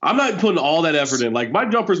line. I'm not putting all that effort in. Like, my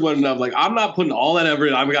jumpers wasn't enough. Like, I'm not putting all that effort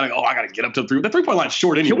in. I got to get up to the 3-point line's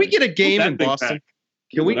short anyway. Can we get a game in Boston?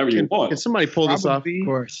 Can somebody pull this off? Of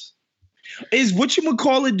course. Is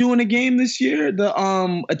whatchamacallit doing a game this year? The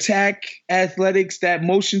Attack Athletics, that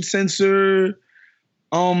motion sensor.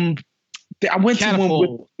 I went Catapult. to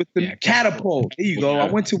one with the Catapult. There you go. I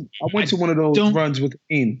went to one of those runs with the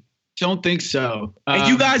team. Don't think so. And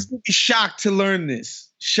you guys will be shocked to learn this.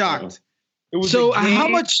 Shocked. It was so how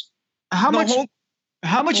much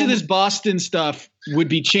of this Boston stuff would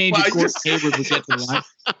be changed if Gordon Hayward would get to the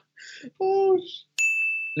line?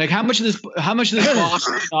 Like how much of this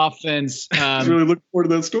Boston offense? I was really looking forward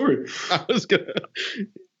to that story.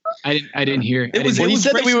 I didn't hear. He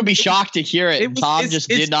said that we would be shocked to hear it. Tom just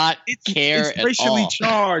did not care at all. It's racially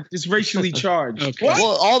charged. It's racially charged. Okay.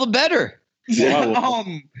 Well, all the better.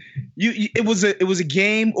 It was a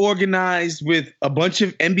game organized with a bunch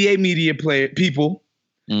of NBA media people.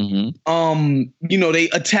 Mm-hmm. They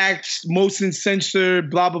attacked motion sensor,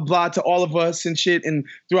 blah blah blah, to all of us and shit, and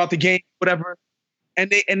throughout the game, whatever.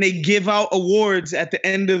 And they give out awards at the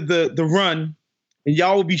end of the run. And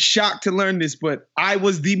y'all will be shocked to learn this, but I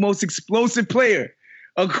was the most explosive player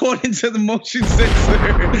according to the motion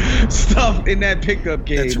sensor stuff in that pickup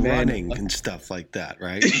game. That's man. running and stuff like that,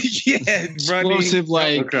 right? Yeah, Explosive,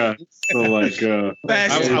 running. Okay. So like,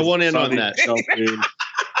 I want in on that.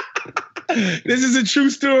 This is a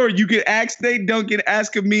true story. You can ask Nate Duncan,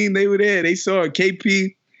 ask Amin. They were there. They saw it.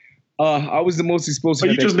 KP. I was the most explosive.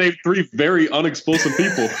 But you just named 3 very unexplosive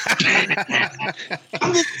people.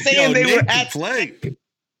 I'm just saying they were at play.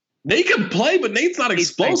 Nate can play, but Nate's not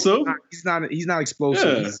explosive. He's not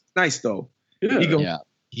explosive. Yeah. He's nice though.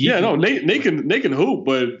 Yeah. Nate can hoop,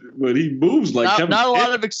 but he moves like Kevin. Not a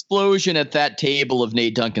lot of explosion at that table of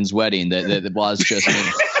Nate Duncan's wedding that was just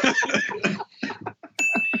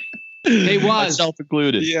They was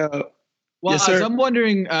self-included. Yeah. Well, Yes, sir. I'm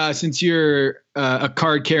wondering, since you're a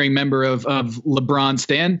card-carrying member of LeBron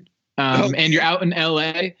Stan, and you're out in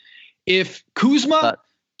LA, if Kuzma,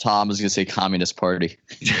 Tom is going to say Communist Party.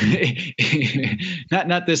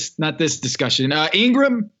 not this discussion.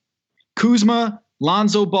 Ingram, Kuzma,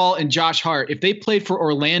 Lonzo Ball, and Josh Hart, if they played for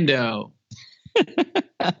Orlando,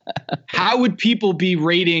 how would people be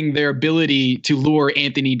rating their ability to lure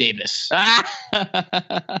Anthony Davis?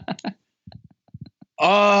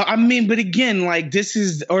 But again, like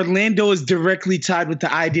Orlando is directly tied with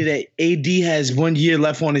the idea that AD has 1 year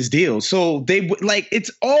left on his deal. So it's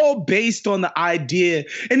all based on the idea.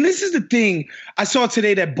 And this is the thing I saw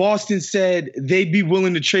today, that Boston said they'd be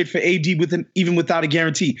willing to trade for AD even without a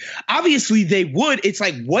guarantee. Obviously they would. It's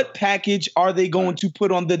like, what package are they going to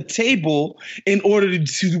put on the table in order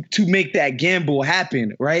to make that gamble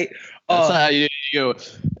happen? Right. That's not how you go.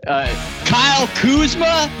 Kyle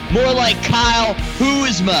Kuzma, more like Kyle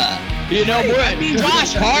Kuzma.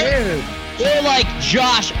 Josh Hart, more like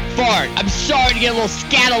Josh Fart. I'm sorry to get a little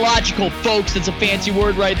scatological, folks. That's a fancy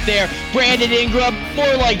word right there. Brandon Ingram,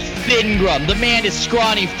 more like Thingram. The man is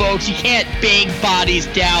scrawny, folks. You can't bang bodies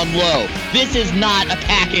down low. This is not a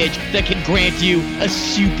package that can grant you a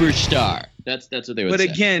superstar. That's what they would say.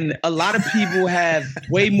 But again, a lot of people have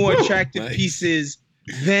way more attractive pieces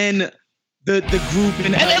than the group.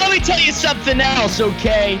 And let me tell you something else,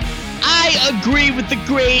 okay? I agree with the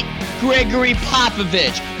great Gregory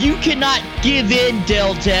Popovich. You cannot give in,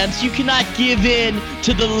 Dell Demps. You cannot give in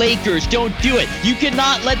to the Lakers. Don't do it. You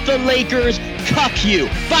cannot let the Lakers cuck you.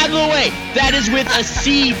 By the way, that is with a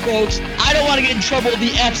C, folks. I don't want to get in trouble with the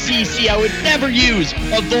FCC. I would never use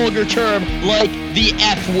a vulgar term like the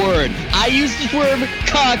F word. I use the term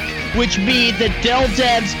cuck, which means that Dell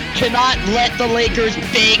Demps cannot let the Lakers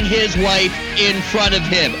bang his wife in front of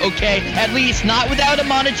him, okay? At least not without a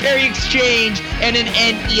monetary exchange and an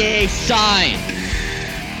NDA sign.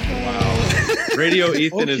 Wow. Radio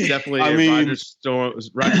Ethan is definitely Roger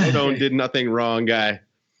Stone did nothing wrong guy.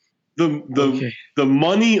 The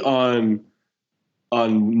money on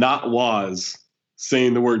not Waz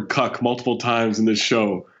saying the word cuck multiple times in this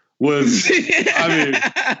show was, you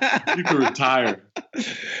could retire.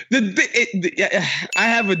 I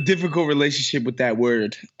have a difficult relationship with that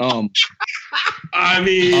word. No.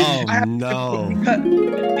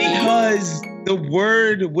 Because the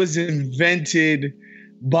word was invented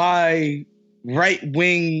by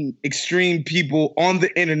right-wing extreme people on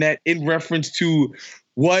the internet in reference to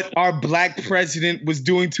what our black president was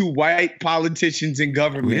doing to white politicians in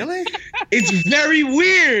government. Really? It's very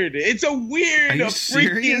weird. It's a weird. Are you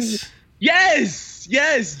serious? Yes,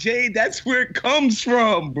 Jay. That's where it comes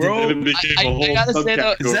from, bro. I gotta say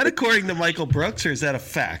though, Is that according to Michael Brooks, or is that a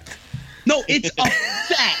fact? No, it's a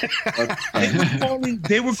fact.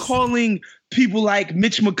 They were calling people like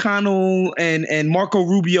Mitch McConnell and Marco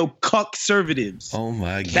Rubio cuck-servatives. Oh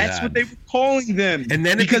my God. That's what they were calling them. And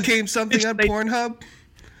then it became something on Pornhub?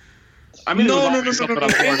 I mean, No, it was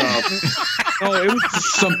Pornhub. No, it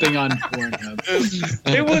was something on Pornhub.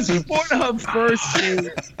 it was Pornhub first,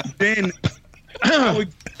 and then I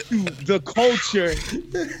would do the culture.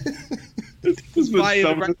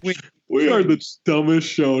 We are the dumbest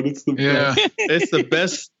show, and it's the best. It's the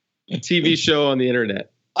best TV show on the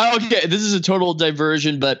internet. Okay, this is a total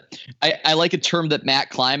diversion, but I like a term that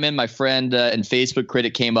Matt Kleiman, my friend and Facebook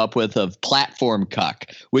critic, came up with of platform cuck,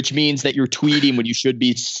 which means that you're tweeting when you should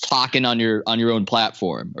be talking on your own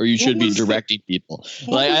platform, or you should be directing people.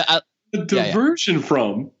 Like a diversion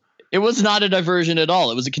from? It was not a diversion at all.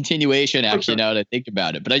 It was a continuation, actually, now that I think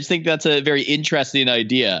about it. But I just think that's a very interesting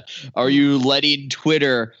idea. Are you letting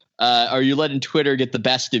Twitter get the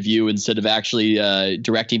best of you instead of actually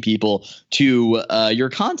directing people to your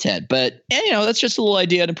content? But that's just a little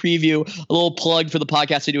idea to preview, a little plug for the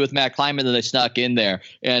podcast I do with Matt Kleiman that I snuck in there.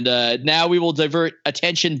 And now we will divert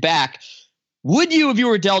attention back. Would you, if you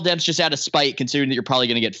were Dell Demps, just out of spite, considering that you're probably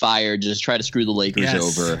going to get fired, just try to screw the Lakers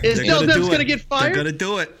over? Is Dell Demps going to get fired? They're going to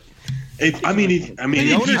do it. The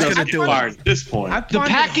owner's going to do it at this point. The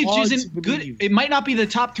package isn't good. It might not be the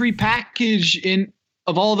top 3 package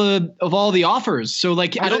of all the offers. So I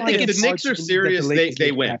don't think if the Knicks are serious,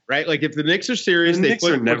 they win, right? Like if the Knicks are serious, the Knicks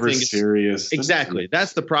are never serious. Exactly,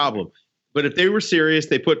 that's the problem. But if they were serious,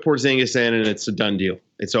 they put Porzingis in, and it's a done deal.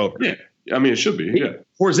 It's over. Yeah, I mean it should be. Yeah,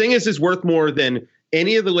 Porzingis is worth more than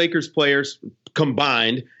any of the Lakers players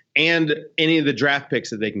combined, and any of the draft picks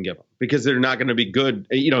that they can give them, because they're not going to be good.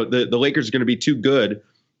 The Lakers are going to be too good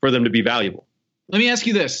for them to be valuable. Let me ask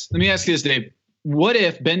you this, Dave. What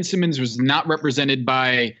if Ben Simmons was not represented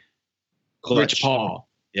by Rich Paul?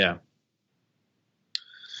 Yeah.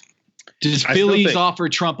 Does Phillies offer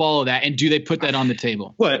Trump all of that, and do they put that on the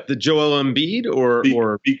table? What, the Joel Embiid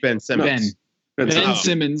or Ben Simmons? Ben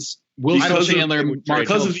Simmons, Wilson Chandler,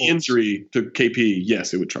 because of the injury to KP,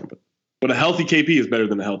 yes, it would trump it. But a healthy KP is better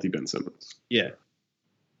than a healthy Ben Simmons. Yeah.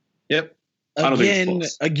 Yep.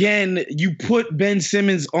 Again, you put Ben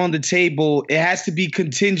Simmons on the table. It has to be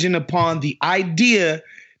contingent upon the idea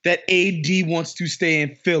that AD wants to stay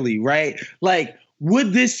in Philly, right? Like,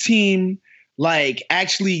 would this team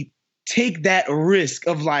actually take that risk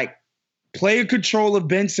of player control of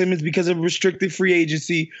Ben Simmons because of restricted free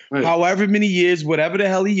agency, right, however many years, whatever the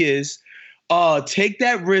hell he is? Take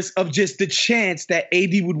that risk of just the chance that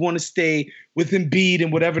AD would want to stay with Embiid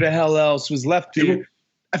and whatever the hell else was left here.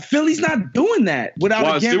 Philly's not doing that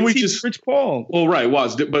without a guarantee to Rich Paul. Well, right,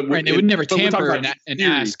 they would never tamper and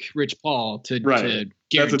ask Rich Paul to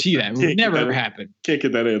guarantee that. It would never happen. Can't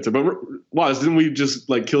get that answer. But Waz, didn't we just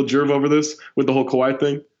kill Jerv over this with the whole Kawhi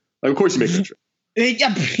thing? Of course you make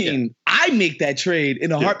that trade. I make that trade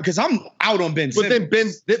in a heart because I'm out on Ben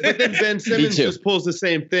Simmons. But then Ben Simmons just pulls the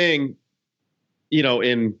same thing,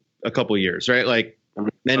 in a couple of years, right?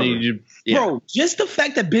 Bro, just the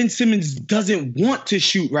fact that Ben Simmons doesn't want to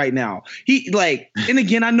shoot right now. And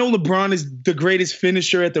again, I know LeBron is the greatest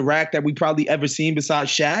finisher at the rack that we probably ever seen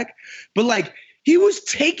besides Shaq, but he was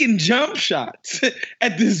taking jump shots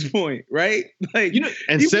at this point, right?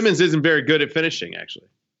 Simmons isn't very good at finishing, actually.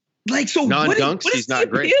 So what is the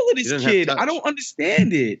appeal of this kid? I don't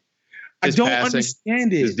understand it.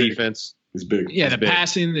 His defense. It's big. Yeah, the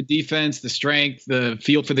passing, the defense, the strength, the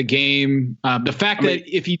feel for the game. The fact that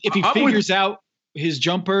if he figures out his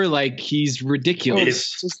jumper, he's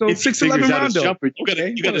ridiculous. So 6'11" Rondo.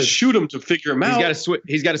 You got to shoot him to figure him out.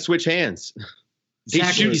 He's got to switch hands.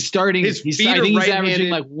 Exactly. He's starting. I think he's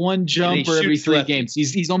averaging one jumper every 3 games.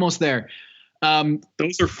 He's almost there.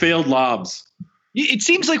 Those are failed lobs. It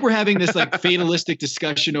seems like we're having this fatalistic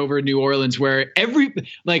discussion over in New Orleans, where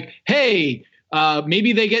hey.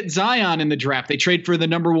 Maybe they get Zion in the draft. They trade for the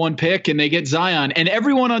number 1 pick and they get Zion. And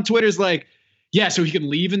everyone on Twitter is so he can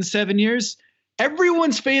leave in 7 years.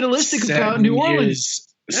 Everyone's fatalistic about New Orleans.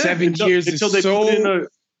 7 years is so.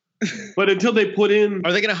 But until they put in,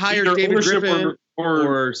 are they going to hire David Griffin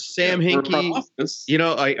or Sam Hinkie?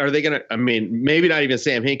 Are they going to? I mean, maybe not even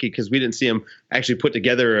Sam Hinkie, because we didn't see him actually put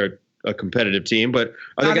together a competitive team. But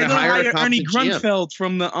are they going to hire Ernie Grunfeld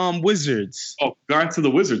from the Wizards? Oh, guard to the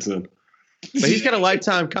Wizards then. But he's got a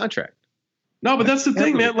lifetime contract. No, but that's the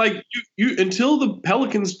thing, man. You until the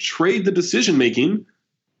Pelicans trade the decision making,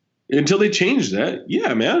 until they change that,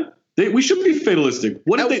 yeah, man. We shouldn't be fatalistic.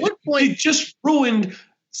 What point they just ruined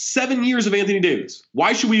 7 years of Anthony Davis?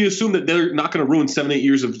 Why should we assume that they're not going to ruin 7-8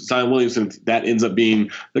 years of Zion Williamson if that ends up being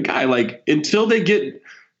the guy? Until they get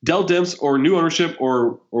Dell Demps or new ownership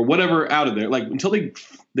or whatever out of there, until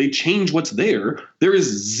they change what's there is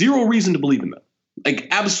zero reason to believe in them.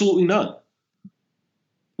 Absolutely none.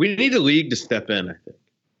 We need a league to step in, I think.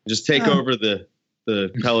 Just take over the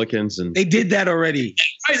the Pelicans, and they did that already.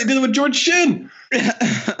 Right, they did it with George Shinn.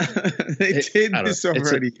 They did this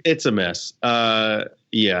already. It's a mess.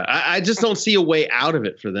 Yeah, I just don't see a way out of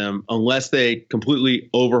it for them unless they completely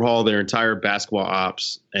overhaul their entire basketball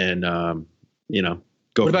ops and go.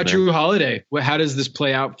 What about Drew Holiday? How does this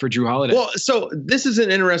play out for Drew Holiday? Well, so this is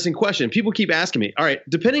an interesting question. People keep asking me. All right,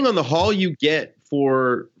 depending on the haul you get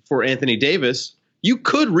for Anthony Davis, you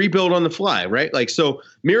could rebuild on the fly, right? Like, so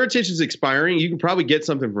Mirotic is expiring. You can probably get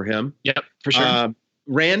something for him. Yep, for sure.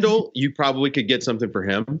 Randall, you probably could get something for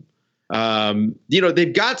him.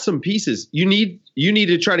 They've got some pieces. You need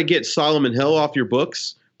to try to get Solomon Hill off your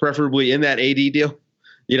books, preferably in that AD deal.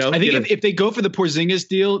 I think if they go for the Porzingis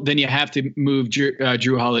deal, then you have to move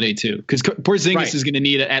Drew Holiday too, because Porzingis is going to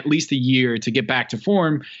need at least a year to get back to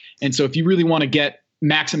form. And so if you really want to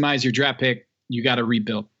maximize your draft pick, you got to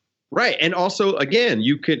rebuild. Right. And also, again,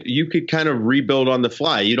 you could kind of rebuild on the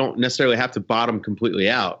fly. You don't necessarily have to bottom completely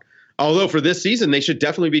out. Although for this season, they should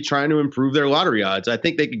definitely be trying to improve their lottery odds. I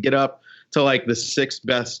think they could get up to like the 6th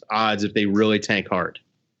best odds if they really tank hard.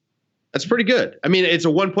 That's pretty good. I mean, it's a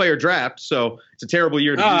one-player draft, so it's a terrible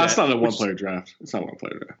year to do that. It's not a one-player draft. It's not a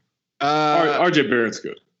one-player draft. RJ Barrett's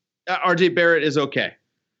good. RJ Barrett is okay.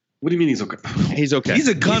 What do you mean he's okay? He's okay. He's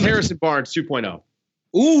a gun. He's Harrison Barnes 2.0.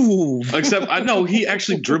 Ooh. Except I know he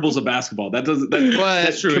actually dribbles a basketball. That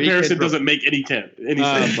true. Comparison doesn't make any sense.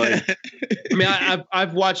 I mean,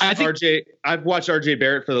 I've watched RJ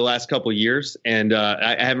Barrett for the last couple of years, and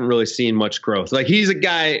I haven't really seen much growth. Like, he's a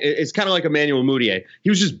guy. It's kind of like Emmanuel Mudiay. He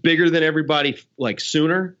was just bigger than everybody, like,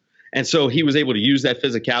 sooner, and so he was able to use that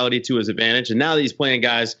physicality to his advantage. And now that he's playing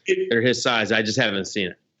guys that are his size, I just haven't seen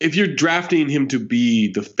it. If you're drafting him to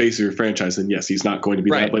be the face of your franchise, then yes, he's not going to be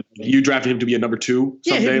that. But you drafted him to be a number 2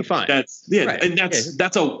 someday. Yeah, he'll be fine. That's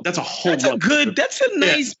a whole. That's a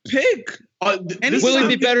nice pick. Will he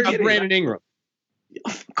be better than Brandon Ingram?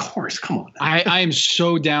 Of course, come on. I am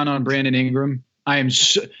so down on Brandon Ingram. I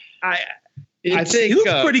think he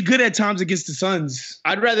looks pretty good at times against the Suns.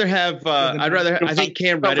 I think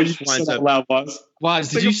Cam Reddish winds up. Waz,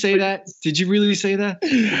 did you say that? Did you really say that?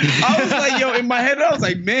 I was like, in my head, I was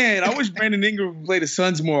like, man, I wish Brandon Ingram would play the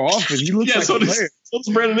Suns more often. He looks like a player. So does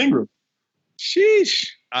Brandon Ingram. Sheesh.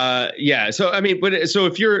 So I mean, so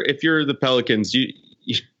if you're the Pelicans, you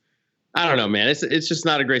I don't know, man. It's just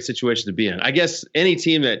not a great situation to be in. I guess any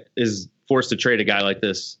team that is forced to trade a guy like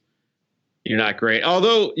this, you're not great.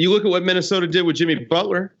 Although you look at what Minnesota did with Jimmy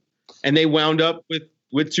Butler, and they wound up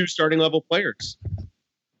with 2 starting level players.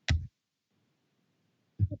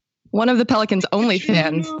 One of the Pelicans' only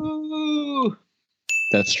fans.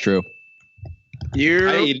 That's true.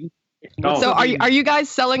 So are you guys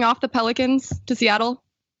selling off the Pelicans to Seattle?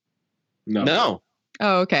 No.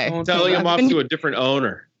 Oh, okay. Selling them off to a different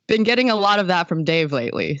owner. Been getting a lot of that from Dave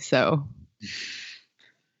lately. So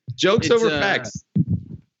jokes over facts.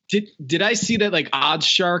 Did I see that, like, Odds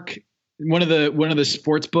Shark, one of the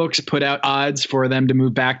sports books, put out odds for them to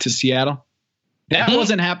move back to Seattle? That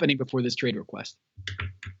wasn't happening before this trade request.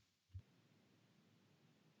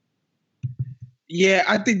 Yeah,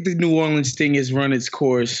 I think the New Orleans thing has run its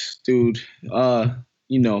course, dude.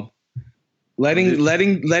 Letting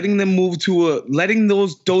them move to letting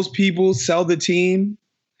those people sell the team,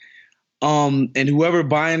 and whoever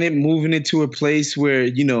buying it, moving it to a place where,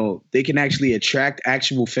 they can actually attract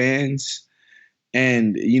actual fans,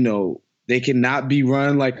 and, they cannot be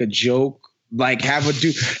run like a joke, like have a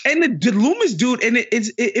dude. And the Loomis dude, and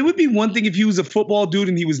it would be one thing if he was a football dude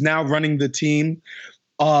and he was now running the team,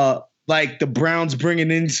 like the Browns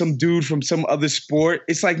bringing in some dude from some other sport.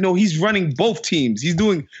 It's like, no, he's running both teams. He's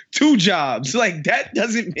doing 2 jobs. Like, that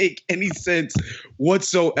doesn't make any sense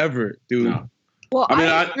whatsoever, dude. No. Well,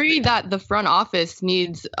 I agree that the front office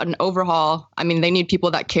needs an overhaul. I mean, they need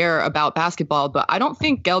people that care about basketball, but I don't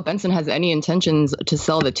think Gail Benson has any intentions to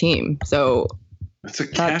sell the team. So that's a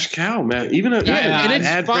cash cow, man. Even and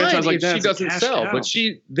it's fine if she doesn't sell, but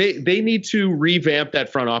they need to revamp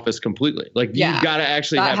that front office completely. Like, you've got to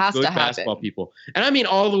actually have good basketball people, and I mean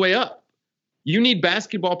all the way up. You need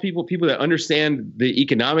basketball people that understand the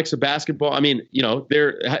economics of basketball. I mean,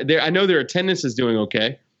 I know their attendance is doing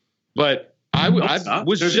okay, but I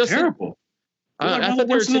was just terrible. I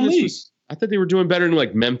thought they were doing better in,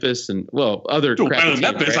 like, Memphis and other better than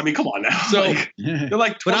Memphis. Right? I mean, come on now. So they're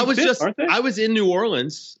like 25th, but aren't they? I was in New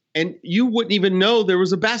Orleans, and you wouldn't even know there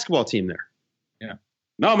was a basketball team there. Yeah.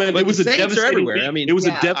 No, man, it was a devastating week. I mean, it was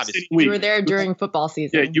a devastating week. You were there during football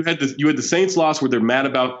season. Yeah, you had the Saints loss where they're mad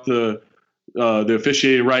about the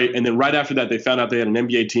officiating right, and then right after that they found out they had an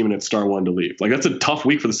NBA team and its star wanted to leave. Like, that's a tough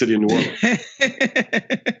week for the city of New Orleans.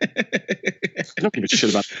 I don't give a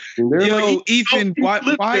shit about that. Ethan, why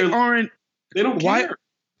They don't care.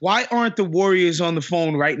 Why aren't the Warriors on the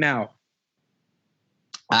phone right now?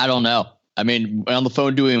 I don't know. I mean, on the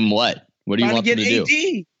phone doing what? What do you want them to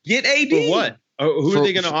do? Get AD. For what? Who are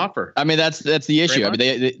they going to offer? I mean, that's the issue. I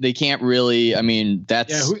mean, they can't really. I mean,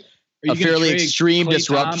 that's a fairly extreme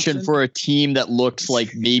disruption Thompson? For a team that looks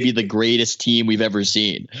like maybe the greatest team we've ever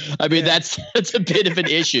seen. I mean, that's a bit of an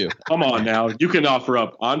issue. Come on now, you can offer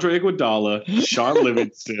up Andre Iguodala, Sean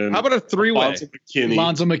Livingston. How about a three-way?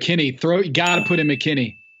 Lonzo McKinney. You got to put in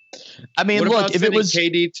McKinney. I mean, look, if it was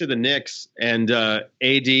KD to the Knicks and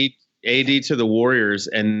AD to the Warriors,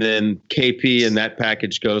 and then KP and that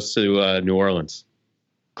package goes to New Orleans.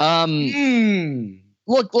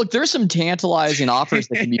 Look, there's some tantalizing offers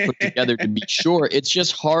that can be put together to be sure. It's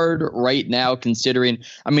just hard right now considering.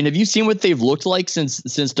 I mean, have you seen what they've looked like since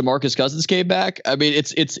DeMarcus Cousins came back? I mean,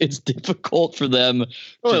 it's difficult for them.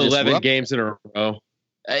 11 games in a row.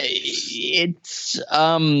 And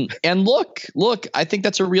look, I think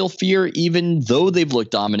that's a real fear, even though they've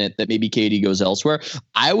looked dominant, that maybe KD goes elsewhere.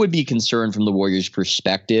 I would be concerned from the Warriors'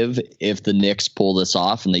 perspective if the Knicks pull this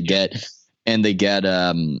off and they get Anthony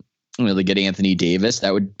Davis.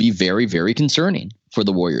 That would be very, very concerning for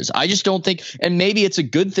the Warriors. I just don't think, and maybe it's a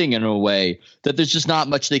good thing in a way, that there's just not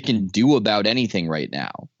much they can do about anything right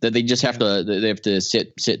now. That they just have to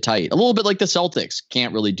sit tight, a little bit like the Celtics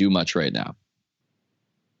can't really do much right now.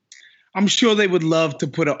 I'm sure they would love to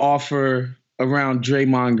put an offer around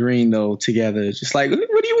Draymond Green though together. Just like, what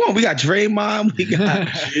do you want? We got Draymond. We got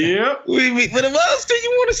what else do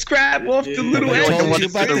you want to scrap off the little? I told you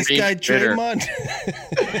about this guy Draymond.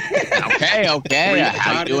 Okay.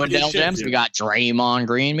 How you doing, Del Gems? We got Draymond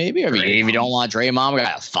Green, maybe. I mean, if you don't want Draymond, we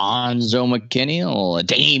got Alfonzo McKinney,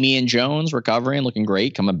 Damian Jones recovering, looking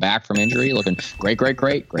great, coming back from injury, looking great.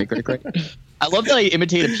 I love that I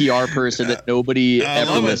imitate a PR person that nobody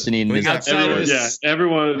ever listening is.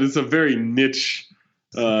 Everyone. It's a very niche.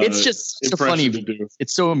 It's just so funny.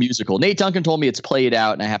 It's so musical. Nate Duncan told me it's played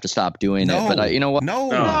out, and I have to stop doing it. But you know what?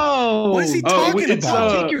 No. What is he talking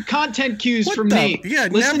about? Take your content cues from Nate. Yeah,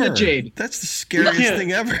 listen to Jade. That's the scariest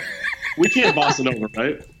thing ever. We can't boss it over,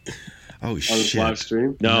 right? Oh shit! On this live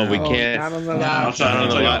stream? No, we can't.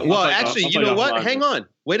 Well, actually, you know what? Hang on.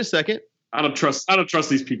 Wait a second. I don't trust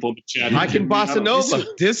these people in the chat. I can bossa nova.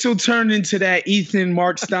 This will turn into that Ethan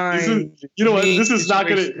Mark Stein. You know what? This is not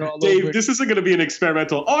going to, Dave. This isn't going to be an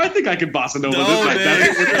experimental. Oh, I think I can bossa nova.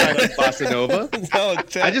 Bossa nova. No,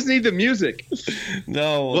 I just need the music.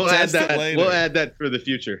 No, we'll add that. We'll add that for the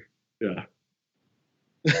future. Yeah.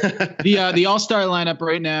 The All-Star lineup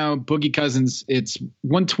right now: Boogie Cousins. It's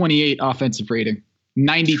 128 offensive rating,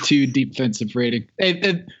 92 defensive rating.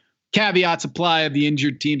 Caveats apply of the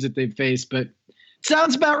injured teams that they've faced, but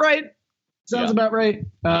sounds about right. About right.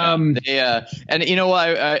 And you know,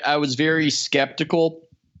 I was very skeptical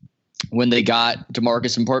when they got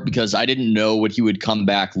DeMarcus, in part because I didn't know what he would come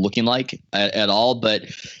back looking like at all. But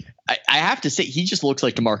I have to say, he just looks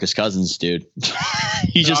like DeMarcus Cousins, dude.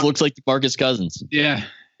 He just looks like DeMarcus Cousins. Yeah,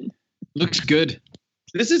 looks good.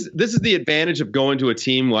 This is the advantage of going to a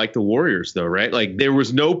team like the Warriors, though, right? Like there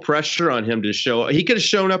was no pressure on him to show. He could have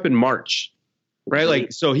shown up in March, right?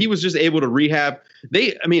 Like so he was just able to rehab.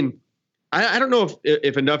 I don't know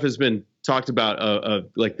if enough has been talked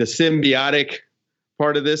about like the symbiotic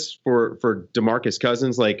part of this for DeMarcus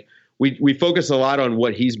Cousins. Like we focus a lot on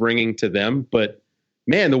what he's bringing to them, but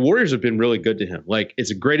man, the Warriors have been really good to him. Like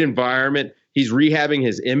it's a great environment. He's rehabbing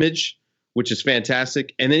his image, which is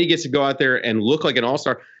fantastic. And then he gets to go out there and look like an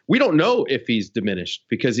all-star. We don't know if he's diminished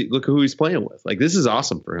because look who he's playing with. Like, this is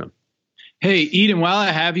awesome for him. Hey, Eden, while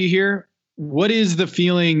I have you here, what is the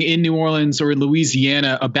feeling in New Orleans or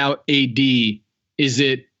Louisiana about AD? Is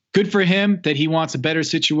it good for him that he wants a better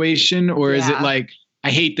situation, or is it like,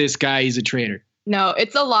 I hate this guy, he's a traitor? No,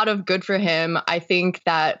 it's a lot of good for him. I think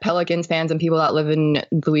that Pelicans fans and people that live in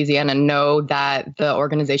Louisiana know that the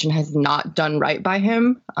organization has not done right by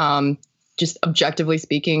him. Just objectively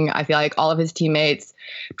speaking, I feel like all of his teammates,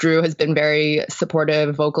 Drew has been very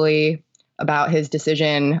supportive vocally about his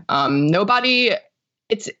decision.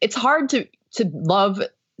 It's hard to love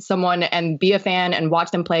someone and be a fan and watch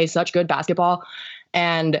them play such good basketball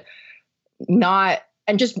and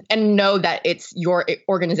know that it's your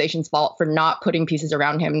organization's fault for not putting pieces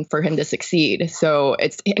around him for him to succeed. So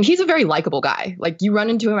and he's a very likable guy. Like you run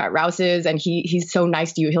into him at Rouse's and he's so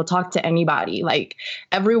nice to you. He'll talk to anybody. Like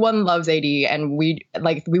everyone loves AD and we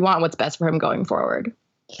want what's best for him going forward.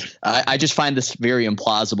 I just find this very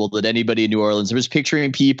implausible that anybody in New Orleans, I was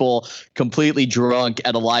picturing people completely drunk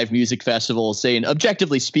at a live music festival saying,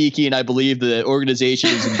 objectively speaking, I believe the organization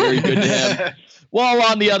is very good to him. While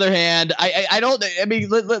on the other hand, I don't. I mean,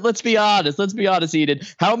 let's be honest. Let's be honest, Eden.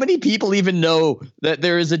 How many people even know that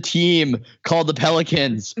there is a team called the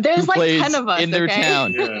Pelicans? There's like 10 of us in their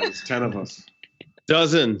town. Yeah, it's 10 of us.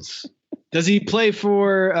 Dozens. Does he play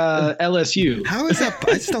for LSU? How is that?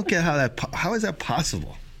 I just don't get how is that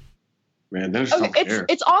possible? Man, there's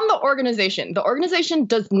it's on the organization. The organization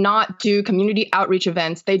does not do community outreach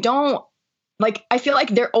events. They don't. Like, I feel like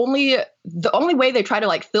the only way they try to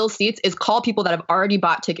like fill seats is call people that have already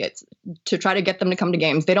bought tickets to try to get them to come to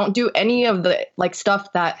games. They don't do any of the like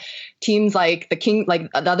stuff that teams like the King,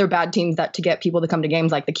 like the other bad teams that to get people to come to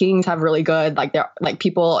games. Like the Kings have really good, like they're like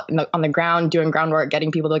people on the ground doing groundwork,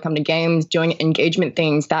 getting people to come to games, doing engagement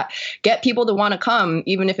things that get people to want to come,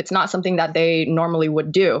 even if it's not something that they normally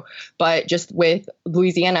would do. But just with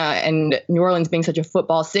Louisiana and New Orleans being such a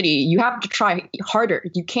football city, you have to try harder.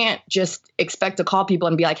 You can't just expect to call people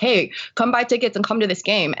and be like, hey, come buy tickets and come to this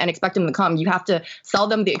game and expect them to come. You have to sell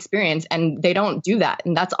them the experience, and they don't do that.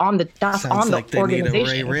 And that's on the organization. Need a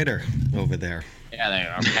Ray Ritter over there.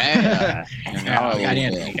 Yeah,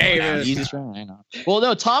 well,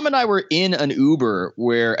 no, Tom and I were in an Uber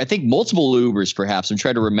where I think multiple Ubers, perhaps. I'm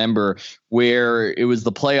trying to remember where it was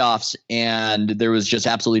the playoffs and there was just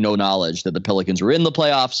absolutely no knowledge that the Pelicans were in the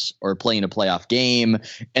playoffs or playing a playoff game.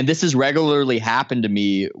 And this has regularly happened to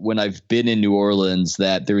me when I've been in New Orleans,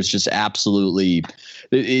 that there's just absolutely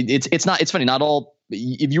it's funny. Not all,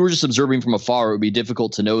 if you were just observing from afar, it would be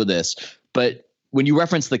difficult to know this, but when you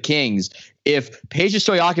reference the Kings, if Peja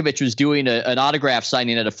Stojakovic was doing an autograph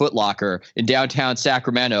signing at a Foot Locker in downtown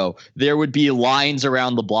Sacramento, there would be lines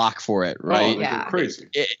around the block for it, right? Oh, yeah. Crazy.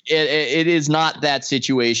 It is not that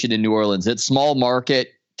situation in New Orleans. It's small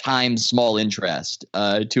market times small interest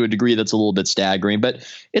to a degree that's a little bit staggering, but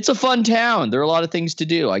it's a fun town. There are a lot of things to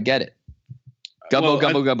do. I get it. Gumbo. I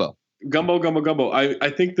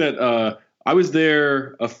think that I was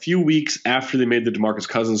there a few weeks after they made the DeMarcus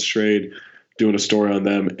Cousins trade, doing a story on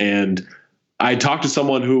them, and I talked to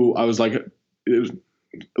someone who I was like, it was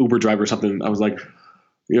Uber driver or something. I was like,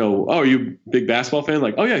 are you a big basketball fan?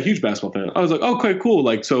 Like, oh yeah, huge basketball fan. I was like, okay, cool.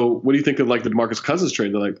 Like, so what do you think of like the DeMarcus Cousins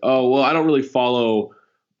trade? They're like, oh, well, I don't really follow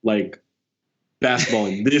like basketball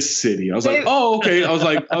in this city. I was like, oh, okay. I was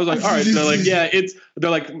like, all right. They're like, yeah,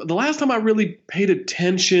 they're like, the last time I really paid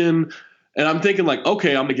attention, and I'm thinking like,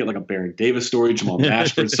 okay, I'm gonna get like a Baron Davis story, Jamal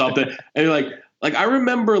Bashford, something, and like I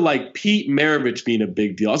remember like Pete Maravich being a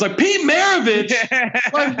big deal. I was like, Pete Maravich?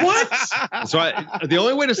 Like what? So the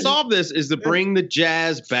only way to solve this is to bring the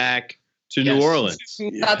Jazz back to New Orleans.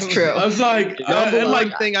 That's true. I was like,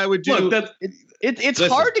 the thing I would do. Look, it's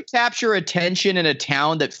hard to capture attention in a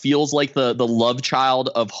town that feels like the love child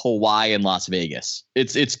of Hawaii and Las Vegas.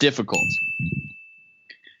 It's difficult.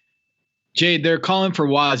 Jade, they're calling for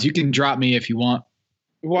Waz. You can drop me if you want.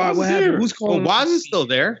 What happened? Who's calling? Waz is still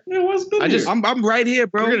there. Yeah, Waz still here. I'm right here,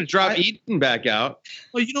 bro. We're gonna drop Eaton back out.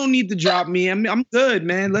 Well, you don't need to drop me. I'm good,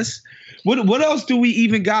 man. What else do we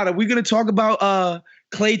even got? Are we gonna talk about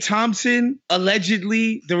Klay Thompson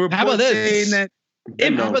allegedly? The report saying that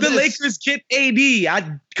if the Lakers get AD,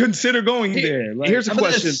 I'd consider going there. Like, here's a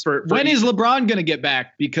question for when is LeBron gonna get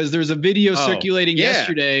back? Because there's a video circulating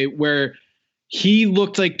yesterday where he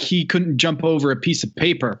looked like he couldn't jump over a piece of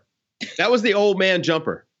paper. That was the old man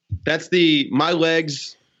jumper. That's my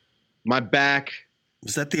legs, my back.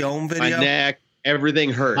 Was that the Ohm video? My neck, everything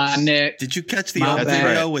hurts. My neck. Did you catch the Ohm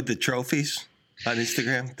video with the trophies on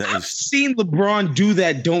Instagram? I've seen LeBron do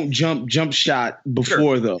that don't jump shot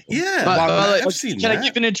before, though. Yeah. I've seen that. Can I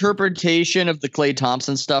give an interpretation of the Klay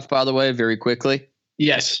Thompson stuff, by the way, very quickly?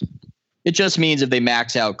 Yes. It just means if they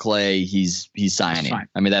max out Klay, he's signing.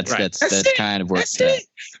 I mean, that's kind of where it's at.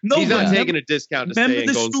 No, he's not taking a discount to remember stay in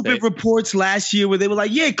the Golden stupid State. reports last year where they were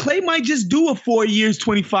like, yeah, Klay might just do a 4 years,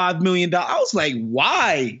 $25 million. I was like,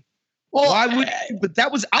 why? Well, why would? But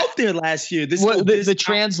that was out there last year. The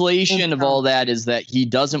translation of all that is that he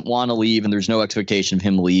doesn't want to leave, and there's no expectation of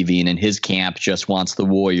him leaving, and his camp just wants the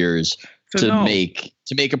Warriors to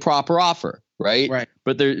make a proper offer. Right.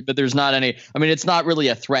 But there's not any. I mean, it's not really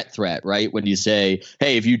a threat, right? When you say,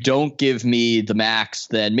 "Hey, if you don't give me the max,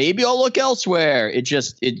 then maybe I'll look elsewhere." It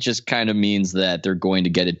just kind of means that they're going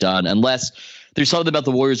to get it done, unless there's something about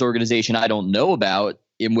the Warriors organization I don't know about,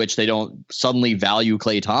 in which they don't suddenly value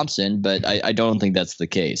Klay Thompson. But I don't think that's the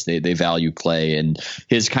case. They value Klay, and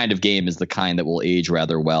his kind of game is the kind that will age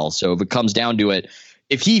rather well. So if it comes down to it,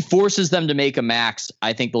 if he forces them to make a max,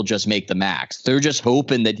 I think they'll just make the max. They're just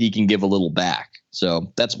hoping that he can give a little back.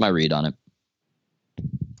 So that's my read on it.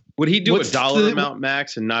 Would he do a dollar amount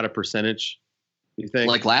max and not a percentage? You think?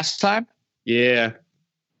 Like last time? Yeah.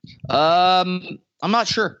 I'm not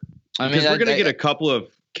sure. I mean, we're going to get a couple of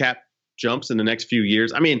cap jumps in the next few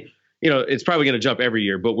years. I mean, it's probably going to jump every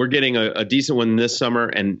year, but we're getting a decent one this summer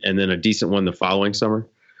and then a decent one the following summer.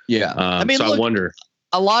 Yeah. I wonder.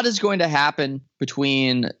 A lot is going to happen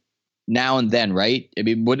between now and then, right? I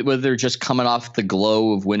mean, whether they're just coming off the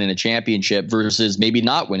glow of winning a championship versus maybe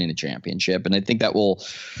not winning a championship, and I think that will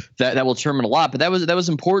determine a lot. But that was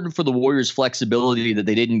important for the Warriors' flexibility that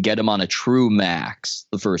they didn't get him on a true max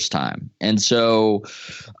the first time, and so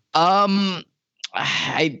I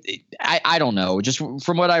don't know. Just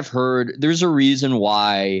from what I've heard, there's a reason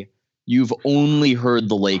why you've only heard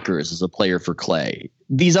the Lakers as a player for Klay.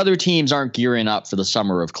 These other teams aren't gearing up for the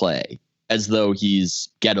summer of Klay as though he's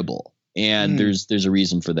gettable. And there's a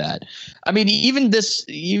reason for that. I mean, even this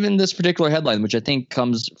particular headline, which I think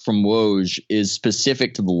comes from Woj, is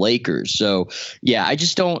specific to the Lakers. So yeah, I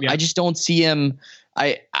just don't see him.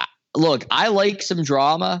 I like some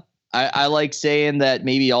drama. I like saying that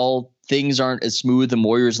maybe all things aren't as smooth in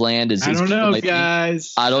Warriors land as I don't know,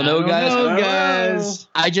 guys. I don't know, guys.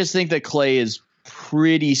 I just think that Klay is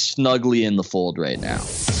pretty snugly in the fold right now.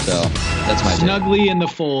 So that's my snugly in the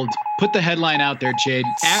fold. Put the headline out there, Jade.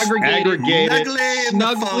 Aggregated.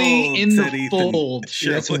 Snugly in the fold.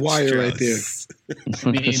 Sure, that's a wire right there.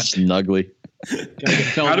 Snugly.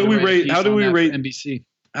 How do we rate NBC?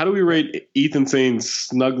 How do we rate Ethan saying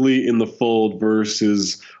snugly in the fold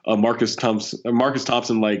versus Marcus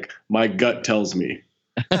Thompson? Like, my gut tells me.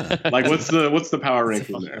 Like, what's the power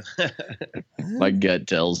ranking there? My gut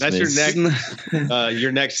tells me. That's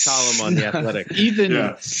your next column on The Athletic.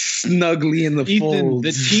 Ethan, snugly in the fold.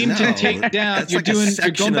 The team to take down. You're going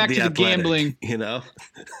back to the gambling.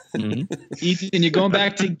 Mm-hmm. Ethan, you're going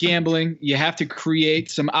back to gambling. You have to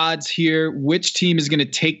create some odds here. Which team is going to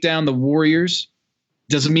take down the Warriors?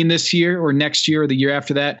 Doesn't mean this year or next year or the year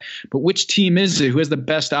after that. But which team is it? Who has the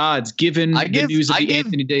best odds given the news of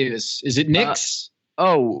Anthony Davis? Is it Knicks?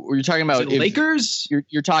 You're talking about Lakers?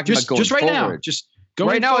 You're talking about going just right forward. now. Just going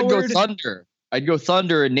right now. forward. I'd go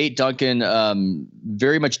Thunder. And Nate Duncan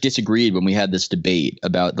very much disagreed when we had this debate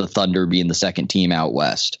about the Thunder being the second team out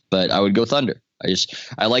west. But I would go Thunder.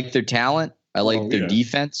 I like their talent. I like their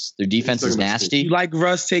defense. Their defense is nasty. You like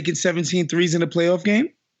Russ taking 17 threes in a playoff game?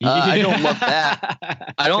 I don't love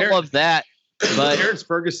that. I don't love that. But Terrence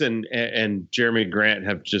Ferguson and Jeremy Grant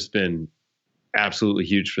have just been absolutely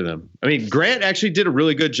huge for them. I mean, Grant actually did a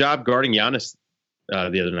really good job guarding Giannis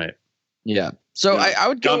the other night. Yeah. So I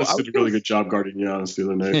would go. Giannis did a really good job guarding Giannis the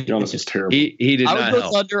other night. Giannis was terrible. He did not help. I would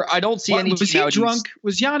go Thunder. I don't see any. Was he drunk?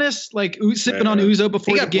 Was Giannis like sipping on Ouzo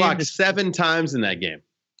before the game? He got blocked 7 times in that game.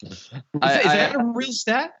 Is that a real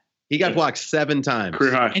stat? He got blocked 7 times.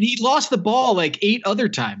 Career high. And he lost the ball like 8 other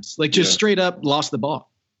times. Like just straight up lost the ball.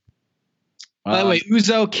 By the way,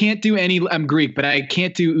 Ouzo can't do any. I'm Greek, but I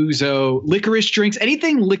can't do Ouzo. Licorice drinks,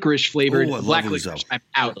 anything licorice flavored. Black licorice. I'm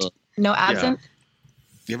out. No absinthe. Yeah.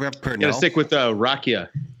 You ever have Pernod? Gotta stick with Rakia.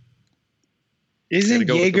 Isn't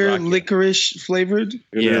Jaeger licorice flavored?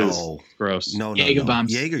 No, gross. No. Jaeger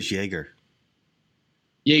bombs. Jaeger's Jaeger.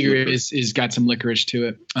 Jaeger is got some licorice to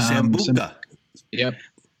it. Sambuca. Yep.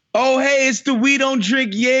 Oh, hey, it's the We Don't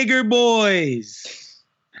Drink Jaeger boys.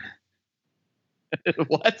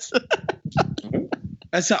 What?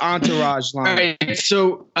 That's an Entourage line. All right,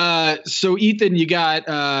 so Ethan, you got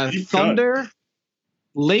Thunder,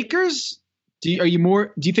 Lakers. Do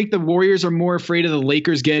you think the Warriors are more afraid of the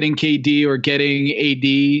Lakers getting KD or getting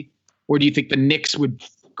AD, or do you think the Knicks would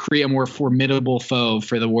create a more formidable foe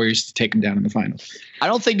for the Warriors to take them down in the finals? I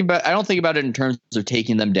don't think about it in terms of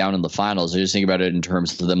taking them down in the finals. I just think about it in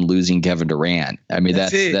terms of them losing Kevin Durant. I mean,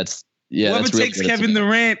 that's whoever takes Kevin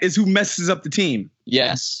Durant is who messes up the team.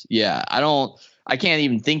 Yes. Yeah. I can't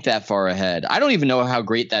even think that far ahead. I don't even know how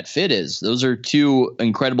great that fit is. Those are 2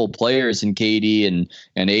 incredible players in KD and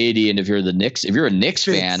AD. And if you're a Knicks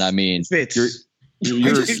fan, I mean, I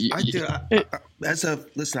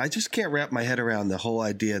just can't wrap my head around the whole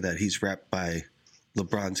idea that he's repped by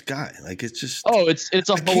LeBron's guy. Like, it's just it's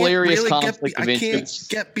a hilarious conflict of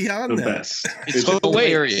interest. I can't get beyond that. It's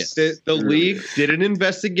hilarious. The league did an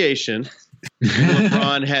investigation.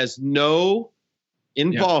 LeBron has no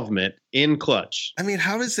involvement in clutch. I mean,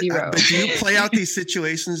 how does it? But do you play out these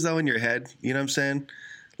situations though in your head? You know what I'm saying?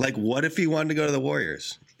 Like, what if he wanted to go to the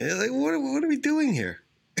Warriors? Like, what are we doing here?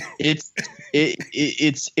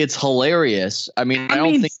 It's hilarious. I mean, I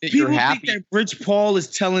don't think that you're happy. Think that Rich Paul is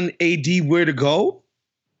telling AD where to go.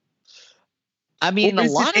 I mean, a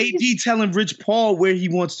lot of AD telling Rich Paul where he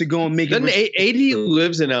wants to go and make it. AD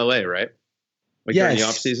lives in LA, right? Like during the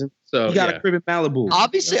off season. So he got a crib in Malibu.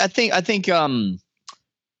 Obviously, I think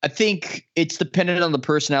it's dependent on the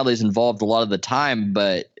personalities involved a lot of the time,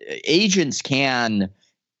 but agents can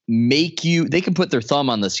they can put their thumb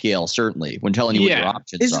on the scale, certainly, when telling you what your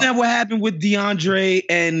options Isn't that what happened with DeAndre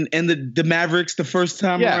and the Mavericks the first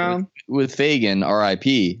time around? With Fagan,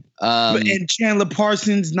 RIP. And Chandler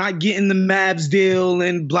Parsons not getting the Mavs deal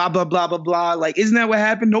and blah, blah, blah, blah, blah. Like, isn't that what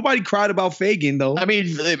happened? Nobody cried about Fagan, though. I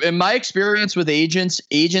mean, in my experience with agents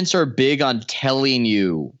are big on telling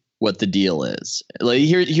you what the deal is. Like,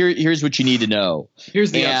 here's what you need to know.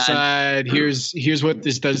 Here's the upside. Here's what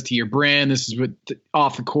this does to your brand. This is what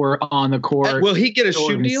off the court, on the court. Will he get a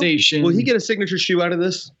shoe deal? Will he get a signature shoe out of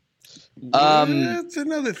this? That's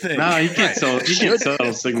another thing. No, he can't sell. He can't sell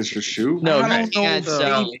a signature shoe. No, he can't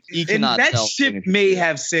sell. He cannot that sell ship may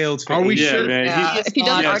have sailed. Are we sure? Man, if he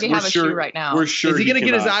doesn't already have a shoe right now, we're sure. Is he going to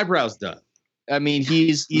get his eyebrows done? I mean,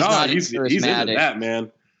 he's not charismatic. He's into that,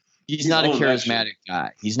 man. He's not a charismatic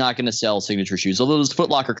guy. He's not going to sell signature shoes. Although those Foot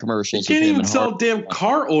Locker commercials, he can't even sell damn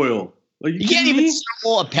car oil. Like, you can't even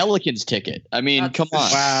sell a Pelicans ticket. I mean, come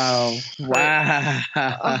on. Wow.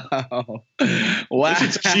 This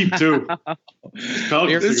is cheap too.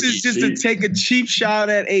 This is just to take a cheap shot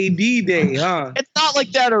at AD Day, huh? It's not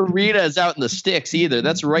like that arena is out in the sticks either.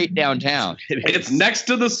 That's right downtown. It's next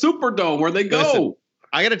to the Superdome where they go. Listen,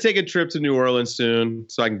 I got to take a trip to New Orleans soon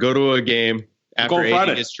so I can go to a game after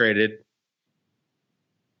AD gets traded.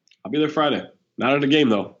 I'll be there Friday. Not at a game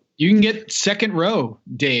though. You can get second row,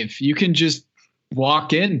 Dave. You can just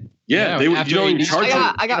walk in. Yeah, they would charge.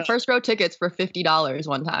 I got first row tickets for $50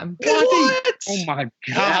 one time. What? Oh my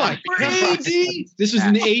god! Crazy! This was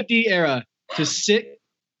in the AD era to sit,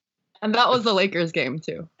 and that was the Lakers game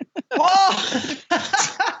too.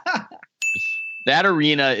 That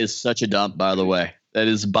arena is such a dump, by the way. That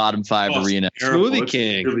is bottom 5 arena. Smoothie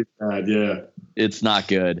King. Really bad, yeah. It's not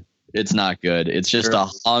good. It's not good. It's just a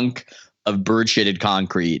hunk of bird shitted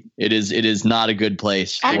concrete. It is not a good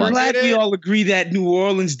place. I'm glad we all agree that New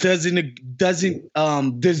Orleans doesn't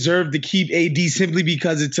deserve to keep AD simply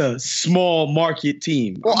because it's a small market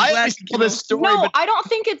team. Well, I tell this story. No, I don't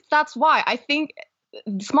think that's why. I think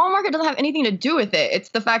small market doesn't have anything to do with it. It's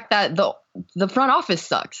the fact that the front office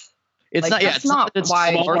sucks. It's like, not. That's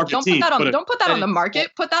not why. Don't put that on the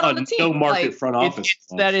market. Put that on the team. No market front office.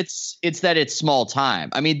 It's that it's small time.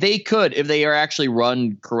 I mean, they could, if they are actually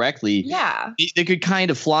run correctly. Yeah. They could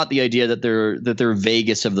kind of flaunt the idea that they're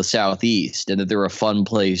Vegas of the Southeast and that they're a fun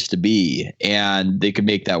place to be, and they could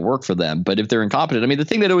make that work for them. But if they're incompetent, I mean, the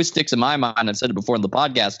thing that always sticks in my mind, I've said it before in the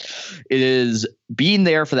podcast, is being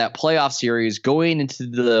there for that playoff series, going into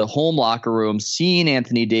the home locker room, seeing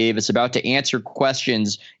Anthony Davis about to answer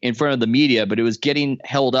questions in front of the media, but it was getting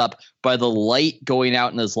held up by the light going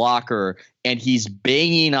out in his locker, and he's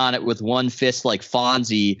banging on it with one fist like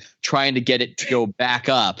Fonzie, trying to get it to go back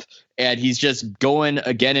up. And he's just going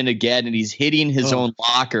again and again, and he's hitting his own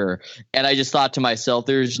locker. And I just thought to myself,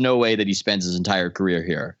 there's no way that he spends his entire career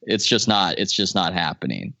here. It's just not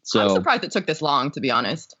happening. So I'm surprised it took this long, to be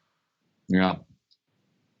honest. Yeah.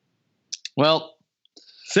 Well,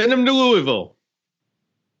 send him to Louisville.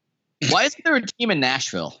 Why isn't there a team in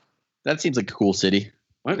Nashville? That seems like a cool city.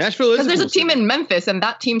 What? Nashville is because there's a team in Memphis, and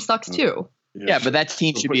that team sucks too. Yeah, but that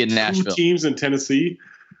team should be in Nashville. 2 teams in Tennessee.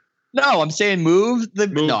 No, I'm saying move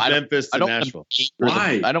Memphis to Nashville.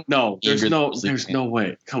 Why? I don't know. There's no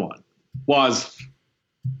way. Come on, Waz,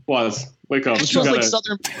 wake up. It feels like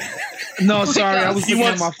Southern. No, sorry, I was looking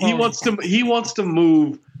at my phone. He wants to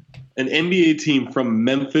move an NBA team from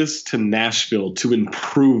Memphis to Nashville to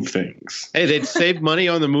improve things. Hey, they'd save money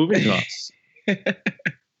on the moving costs.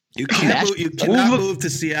 You cannot move to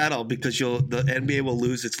Seattle because the NBA will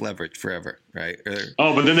lose its leverage forever, right?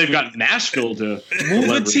 But then they've got Nashville to move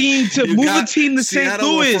a team to St.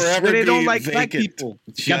 Louis where they don't like black people.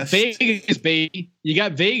 You got Vegas, baby. You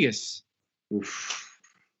got Vegas. Oof.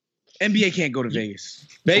 NBA can't go to Vegas.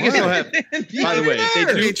 Vegas will have. By the way,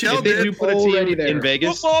 if they do put a team in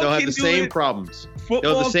Vegas, they'll have the same problems.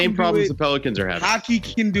 They'll have the same problems the Pelicans are having. Hockey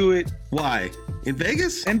can do it. Why? In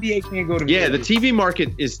Vegas? NBA can't go to Vegas. Yeah, the TV market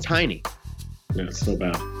is tiny. Yeah, it's so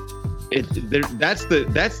bad. That's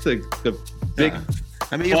the big.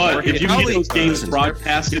 I mean, if you get those games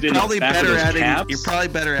broadcasted in the back of those cabs, you're probably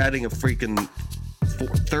better adding a freaking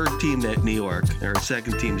third team at New York or a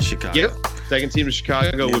second team to Chicago. Yep, second team to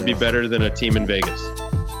Chicago would be better than a team in Vegas.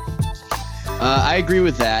 I agree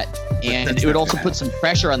with that, and it would also put some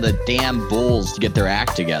pressure on the damn Bulls to get their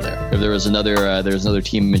act together. If there was another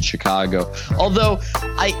team in Chicago, although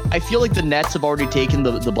I feel like the Nets have already taken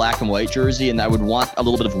the black and white jersey, and I would want a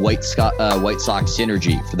little bit of White Sox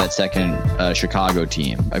synergy for that second Chicago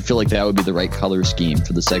team. I feel like that would be the right color scheme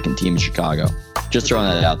for the second team in Chicago. Just throwing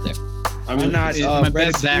that out there. I'm not. My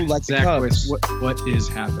best Zach, what is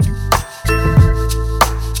happening?